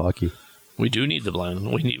playing blind hockey. We do need the blind.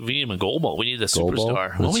 We need him a goal ball. We need a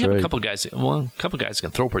superstar. Well, we have a couple guys. Well, a couple guys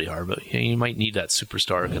can throw pretty hard, but you might need that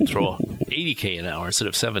superstar who can throw 80 an hour instead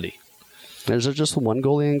of 70. Is there just one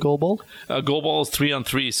goalie in goal ball? Goal ball is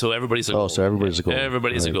 3-on-3, so everybody's a goalie. Oh, so everybody's a goalie.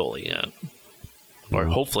 Everybody's a goalie, yeah. Or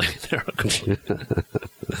hopefully they're a goalie.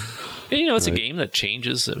 And, it's a game that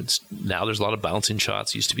changes. Now there's a lot of bouncing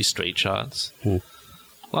shots. It used to be straight shots.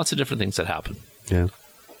 Lots of different things that happen. Yeah.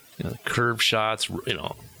 Curve shots,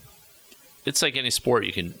 It's like any sport.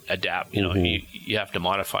 You can adapt. You have to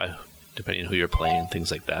modify depending on who you're playing,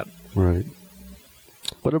 things like that. Right.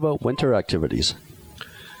 What about winter activities?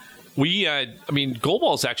 Goal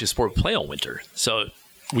ball is actually a sport we play all winter. So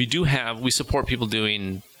we support people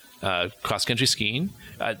doing cross-country skiing.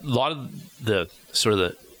 A lot of the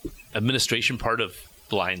administration part of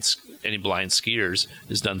any blind skiers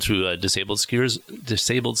is done through Disabled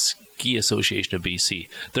Ski Association of BC.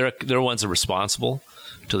 They're ones that are responsible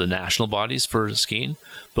to the national bodies for skiing,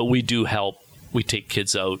 but we do help. We take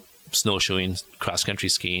kids out snowshoeing, cross-country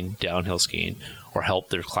skiing, downhill skiing, or help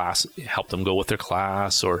them go with their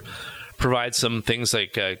class, or provide some things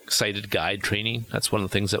like sighted guide training. That's one of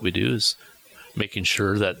the things that we do, is making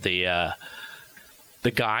sure that the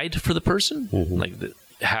guide for the person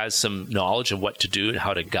has some knowledge of what to do and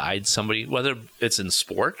how to guide somebody, whether it's in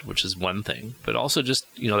sport, which is one thing, but also just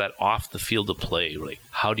that off the field of play, like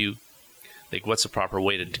how do you, what's the proper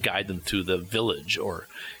way to guide them through the village or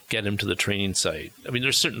get them to the training site. I mean,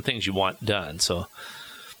 there's certain things you want done, so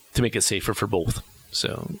to make it safer for both.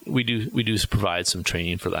 So we do provide some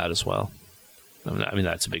training for that as well. I mean,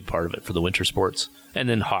 that's a big part of it for the winter sports, and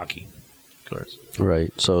then hockey, of course.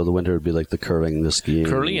 Right. So the winter would be like the curling, the skiing.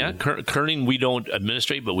 Curling, yeah. Curling we don't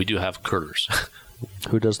administrate, but we do have curlers.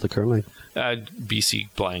 Who does the curling?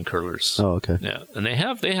 BC Blind Curlers. Oh, okay. Yeah, and they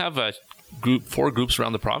have a group, 4 groups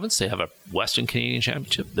around the province. They have a Western Canadian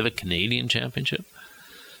Championship. They have a Canadian Championship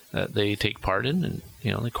that they take part in, and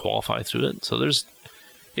they qualify through it. So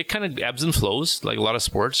it kind of ebbs and flows like a lot of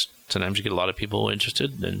sports. Sometimes you get a lot of people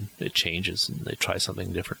interested, and it changes, and they try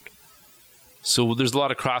something different. So there's a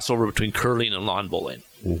lot of crossover between curling and lawn bowling.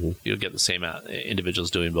 Mm-hmm. You'll get the same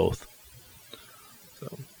individuals doing both.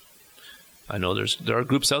 So I know there are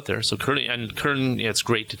groups out there. So curling, it's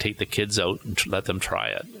great to take the kids out and let them try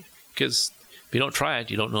it, because if you don't try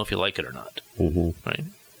it, you don't know if you like it or not. Mm-hmm. Right?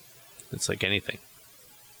 It's like anything.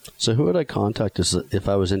 So who would I contact if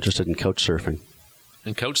I was interested in couch surfing?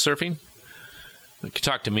 In couch surfing? You can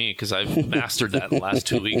talk to me, because I've mastered that in the last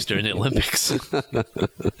 2 weeks during the Olympics.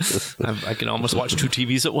 I can almost watch 2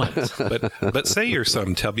 TVs at once. But say you're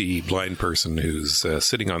some tubby blind person who's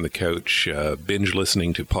sitting on the couch, binge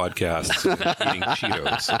listening to podcasts and eating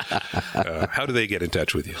Cheetos. How do they get in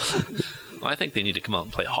touch with you? Well, I think they need to come out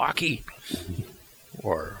and play hockey.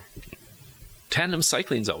 Or tandem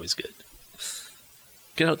cycling is always good.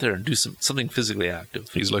 Get out there and do something physically active.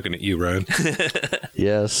 He's looking at you, Ryan.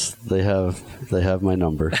 Yes, they have my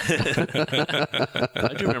number.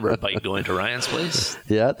 I do remember a bike going to Ryan's place.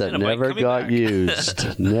 Yeah, that never got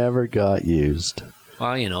used. Never got used.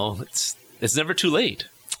 Well, it's never too late.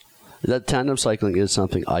 That tandem cycling is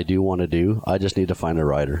something I do want to do. I just need to find a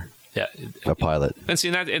rider. Yeah, a pilot. And see,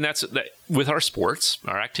 that's with our sports,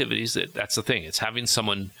 our activities. That's the thing. It's having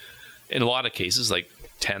someone. In a lot of cases, like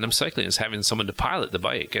tandem cycling, is having someone to pilot the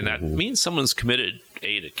bike, and that means someone's committed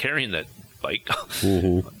to carrying that bike.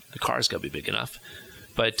 Mm-hmm. The car's got to be big enough.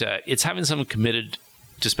 But it's having someone committed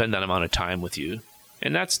to spend that amount of time with you,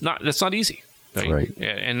 and that's not easy. Right.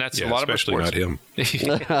 And that's a lot of our especially sports.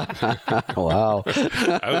 not him. Wow.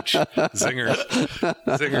 Ouch.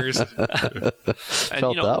 Zingers. And,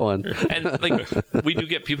 Felt that one. And like we do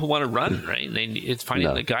get people want to run, right? And it's finding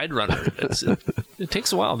a guide runner. It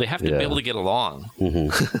takes a while. They have to be able to get along.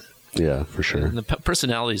 Mm-hmm. Yeah, for sure. And the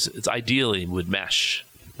personalities, it's ideally would mesh,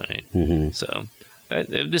 right? Mm-hmm. So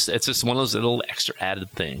it's just one of those little extra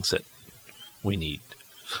added things that we need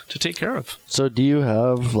to take care of. So do you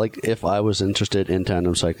have, like, if I was interested in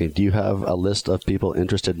tandem cycling, do you have a list of people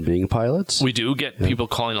interested in being pilots? We do get people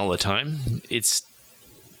calling all the time. It's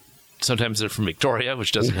sometimes they're from Victoria,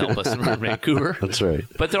 which doesn't help us in Vancouver. That's right.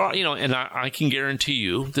 But there are, and I can guarantee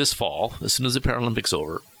you this fall, as soon as the Paralympics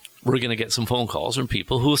over, we're going to get some phone calls from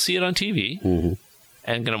people who will see it on TV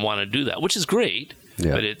and going to want to do that, which is great.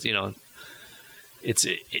 Yeah. But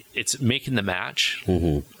it's making the match.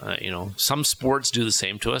 Some sports do the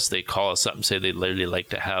same to us. They call us up and say they'd literally like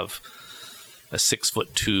to have a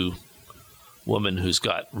 6'2" woman who's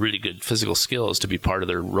got really good physical skills to be part of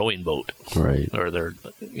their rowing boat, right? Or their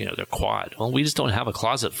quad. Well, we just don't have a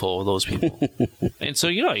closet full of those people, and so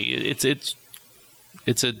it's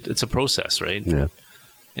a process, right? Yeah,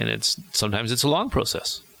 and sometimes it's a long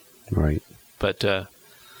process, right? But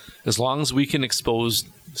as long as we can expose,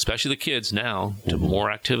 especially the kids now, to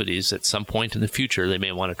more activities, at some point in the future, they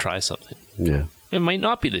may want to try something. Yeah. It might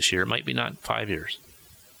not be this year. It might be not 5 years.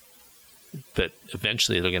 But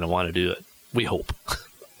eventually they're going to want to do it. We hope.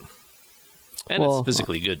 And it's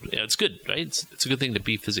physically good. It's good, right? It's a good thing to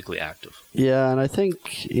be physically active. Yeah, and I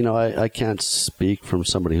think, I can't speak from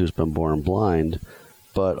somebody who's been born blind,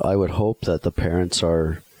 but I would hope that the parents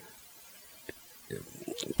are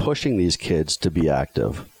pushing these kids to be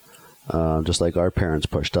active. Just like our parents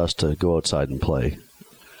pushed us to go outside and play.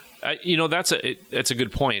 That's a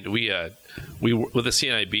good point. We with the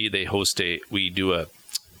CNIB, they host we do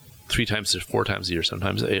 3 times to 4 times a year,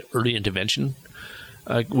 sometimes early intervention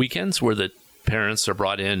weekends where the parents are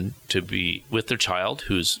brought in to be with their child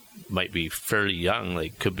who's might be fairly young,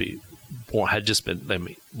 like could be or had just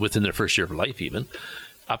been within their first year of life, even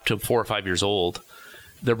up to 4 or 5 years old.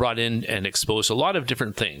 They're brought in and exposed to a lot of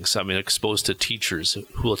different things. I mean, exposed to teachers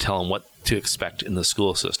who will tell them what to expect in the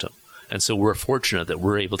school system. And so we're fortunate that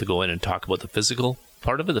we're able to go in and talk about the physical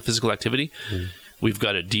part of it, the physical activity. We've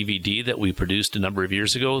got a DVD that we produced a number of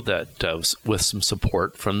years ago that was with some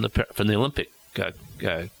support from the Olympic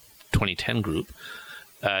 2010 group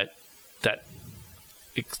that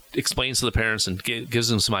explains to the parents and gives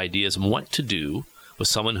them some ideas on what to do with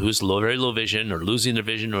someone who's very low vision or losing their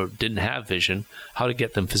vision or didn't have vision, how to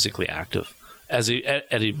get them physically active at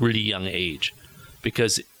a really young age,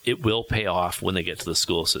 because it will pay off when they get to the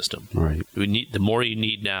school system. Right. The more you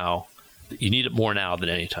need now, you need it more now than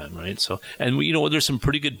any time, right? So, and there's some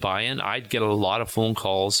pretty good buy-in. I'd get a lot of phone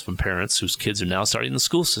calls from parents whose kids are now starting the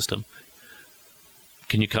school system.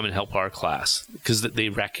 Can you come and help our class? Because they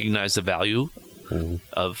recognize the value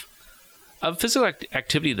of physical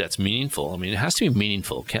activity that's meaningful. I mean, it has to be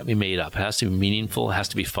meaningful. It can't be made up. It has to be meaningful. It has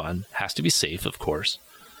to be fun. It has to be safe, of course.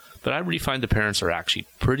 But I really find the parents are actually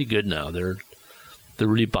pretty good now. They're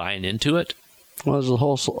really buying into it. Well, there's a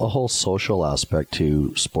whole social aspect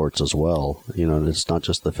to sports as well. It's not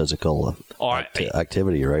just the physical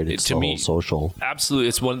activity, right? It's the whole social. Absolutely,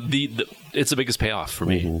 it's it's the biggest payoff for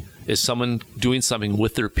me. Is someone doing something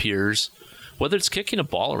with their peers. Whether it's kicking a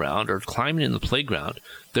ball around or climbing in the playground,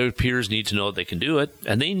 their peers need to know that they can do it,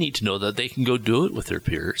 and they need to know that they can go do it with their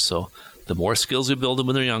peers. So the more skills we build them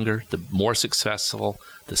when they're younger, the more successful,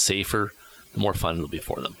 the safer, the more fun it'll be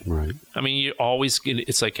for them. Right. I mean,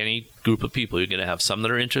 it's like any group of people. You're going to have some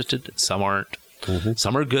that are interested, some aren't.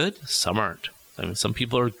 Some are good, some aren't. I mean, some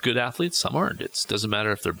people are good athletes, some aren't. It doesn't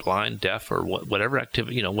matter if they're blind, deaf, or whatever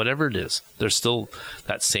activity, whatever it is. There's still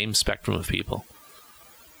that same spectrum of people.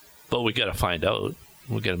 But we got to find out.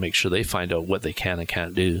 We got to make sure they find out what they can and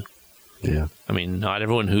can't do. Yeah. I mean, not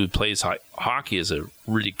everyone who plays hockey is a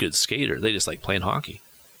really good skater. They just like playing hockey,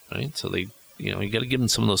 right? So you got to give them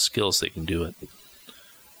some of those skills so they can do it.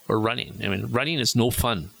 Or running. I mean, running is no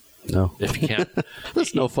fun. No. If you can't.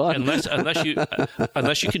 It's no fun.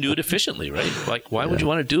 unless you can do it efficiently, right? Like, why would you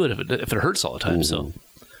want to do it if it hurts all the time? So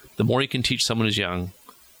the more you can teach someone who's young,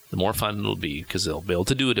 the more fun it'll be, because they'll be able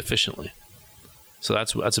to do it efficiently. So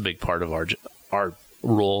that's a big part of our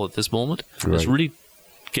role at this moment. Right. Is really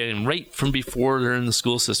getting right from before they're in the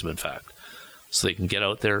school system, in fact, so they can get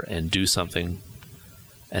out there and do something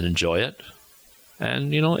and enjoy it.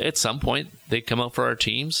 And, at some point they come out for our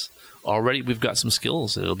teams. Already we've got some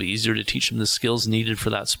skills. It'll be easier to teach them the skills needed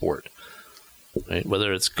for that sport. right?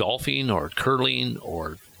 Whether it's golfing or curling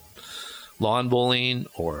or lawn bowling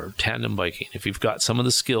or tandem biking. If you've got some of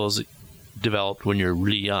the skills developed when you're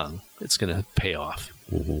really young, it's going to pay off.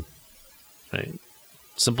 Right?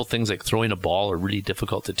 Simple things like throwing a ball are really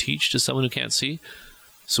difficult to teach to someone who can't see.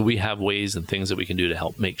 So we have ways and things that we can do to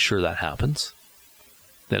help make sure that happens.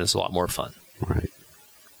 Then it's a lot more fun. Right.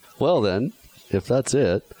 Well, then, if that's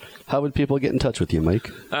it, how would people get in touch with you, Mike?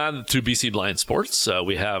 Through BC Blind Sports,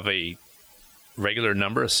 we have a regular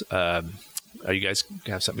number. Are you guys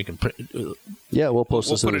have something you can put? Yeah, we'll post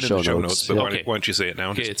We'll this put in it the in show the show notes. notes, but Yeah. why don't you say it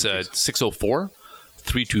now? Okay, it's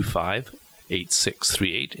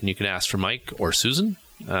 604-325-8638, and you can ask for Mike or Susan.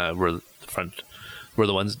 We're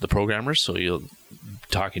the ones, the programmers, so you'll be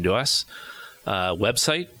talking to us.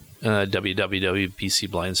 Website,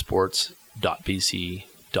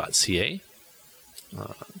 www.bcblindsports.bc.ca,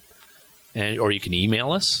 or you can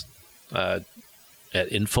email us at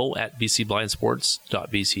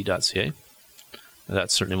info@bcblindsports.bc.ca.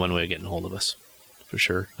 That's certainly one way of getting hold of us, for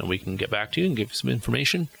sure. And we can get back to you and give you some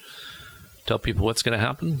information, tell people what's going to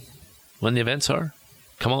happen, when the events are,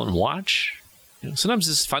 come out and watch. Sometimes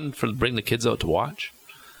it's fun to bring the kids out to watch,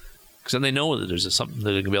 because then they know that there's something that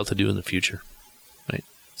they're going to be able to do in the future. Right?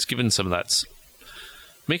 It's giving some of that,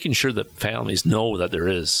 making sure that families know that there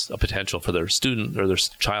is a potential for their student or their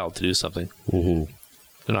child to do something. They're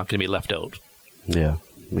not going to be left out. Yeah,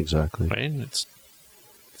 exactly. Right? That's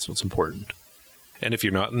what's important. And if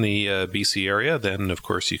you're not in the BC area, then of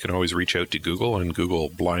course you can always reach out to Google and Google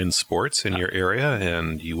blind sports in your area,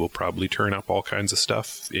 and you will probably turn up all kinds of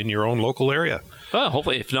stuff in your own local area. Well,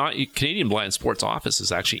 hopefully, if not, Canadian Blind Sports office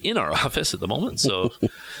is actually in our office at the moment. So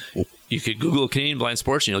you could Google Canadian Blind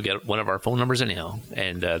Sports and you'll get one of our phone numbers anyhow.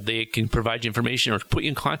 And they can provide you information or put you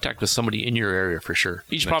in contact with somebody in your area for sure.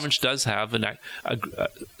 Each province does have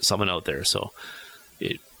someone out there. So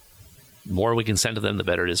the more we can send to them, the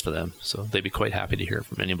better it is for them. So they'd be quite happy to hear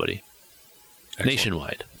from anybody. Excellent.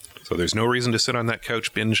 Nationwide. So there's no reason to sit on that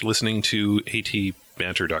couch binge listening to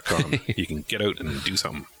atbanter.com. You can get out and do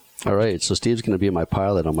something. All right, so Steve's going to be my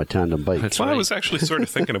pilot on my tandem bike. That's Well, right. I was actually sort of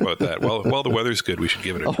thinking about that. While the weather's good, we should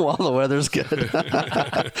give it a try. While the weather's good.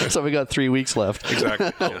 So we got 3 weeks left.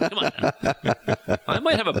 Exactly. Yeah. Come on. I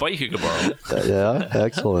might have a bike you could borrow. Yeah,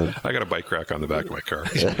 excellent. I got a bike rack on the back of my car.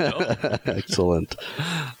 Excellent.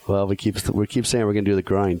 Well, we keep saying we're going to do the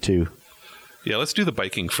grind, too. Yeah, let's do the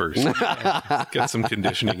biking first. Get some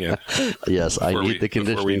conditioning in. Yes, I need the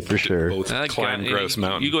conditioning for sure. Both climb Grouse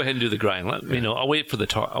Mountain. You go ahead and do the grind. Let me know. I'll wait for the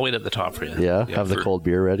top. I'll wait at the top for you. Yeah, have the cold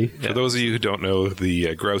beer ready. For those of you who don't know,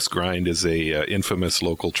 the Grouse Grind is a infamous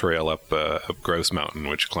local trail up Grouse Mountain,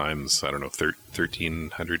 which climbs,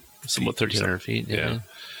 1,300 Somewhat 1,300 feet. Yeah.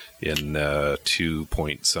 In 2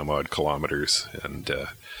 point some odd kilometers. And I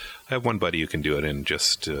have one buddy who can do it in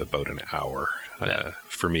just about an hour. Yeah.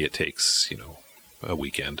 For me, it takes, a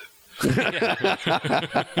weekend. Yeah,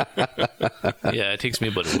 it takes me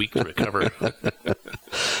about a week to recover.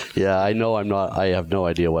 Yeah, I know I have no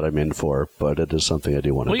idea what I'm in for, but it is something I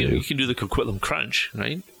do want to do. You can do the Coquitlam Crunch,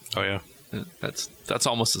 right? Oh, yeah. That's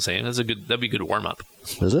almost the same. That'd be a good warm up.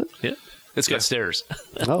 Is it? Yeah. It's got stairs.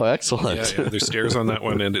 Oh, excellent. Yeah, there's stairs on that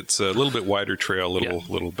one, and it's a little bit wider trail,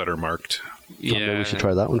 little better marked. Maybe we should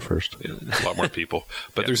try that one first. Yeah, a lot more people,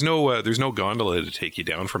 but there's no gondola to take you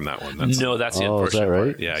down from that one. That's the Is unfortunate that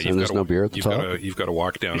right? part. Yeah, So there's no beer at the top? You've got to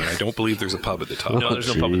walk down, and I don't believe there's a pub at the top. No,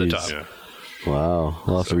 there's no pub at the top. Yeah, Wow,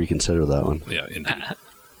 we'll have to reconsider that one. yeah, indeed.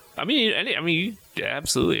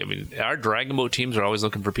 Absolutely. I mean, our dragon boat teams are always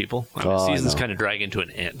looking for people. The season's kind of dragging to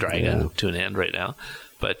an end right now,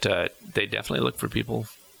 but they definitely look for people to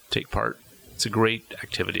take part. It's a great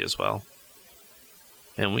activity as well.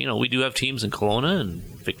 And we do have teams in Kelowna and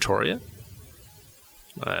Victoria,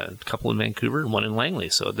 a couple in Vancouver and one in Langley.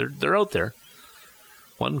 So they're out there.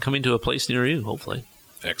 One coming to a place near you, hopefully.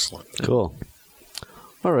 Excellent. Cool.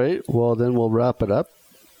 All right, well, then we'll wrap it up.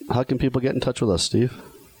 How can people get in touch with us, Steve?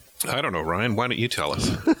 I don't know, Ryan. Why don't you tell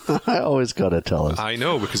us? I always got to tell us. I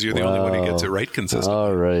know, because you're the only one who gets it right consistently.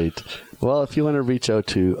 All right. Well, if you want to reach out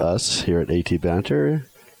to us here at AT Banter,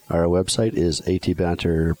 our website is AT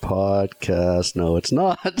Banter Podcast. No, it's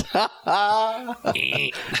not. Our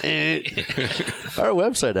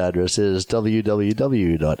website address is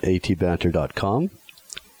www.atbanter.com.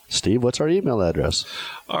 Steve, what's our email address?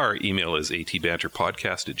 Our email is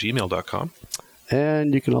atbanterpodcast@gmail.com.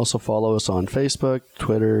 And you can also follow us on Facebook,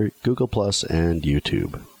 Twitter, Google+, and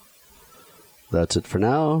YouTube. That's it for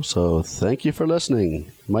now, so thank you for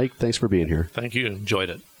listening. Mike, thanks for being here. Thank you. Enjoyed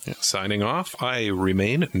it. Yeah, signing off, I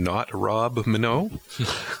remain not Rob Minot.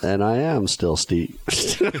 And I am still Steve.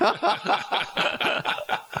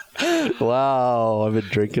 Wow, I've been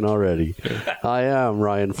drinking already. I am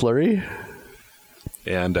Ryan Fleury.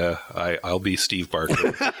 And I'll be Steve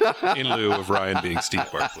Barkley in lieu of Ryan being Steve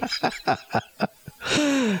Barkley.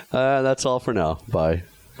 That's all for now. Bye.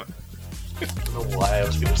 I don't know why I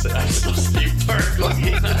was going to say I'm still Steve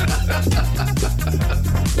Barkley.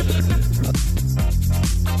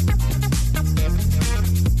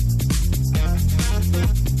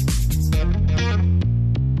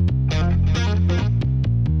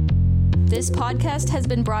 This podcast has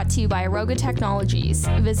been brought to you by Aroga Technologies.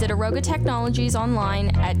 Visit Aroga Technologies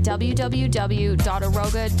online at www.aroga.com.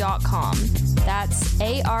 That's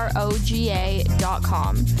AROGA.com.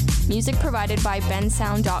 Music provided by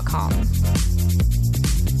bensound.com.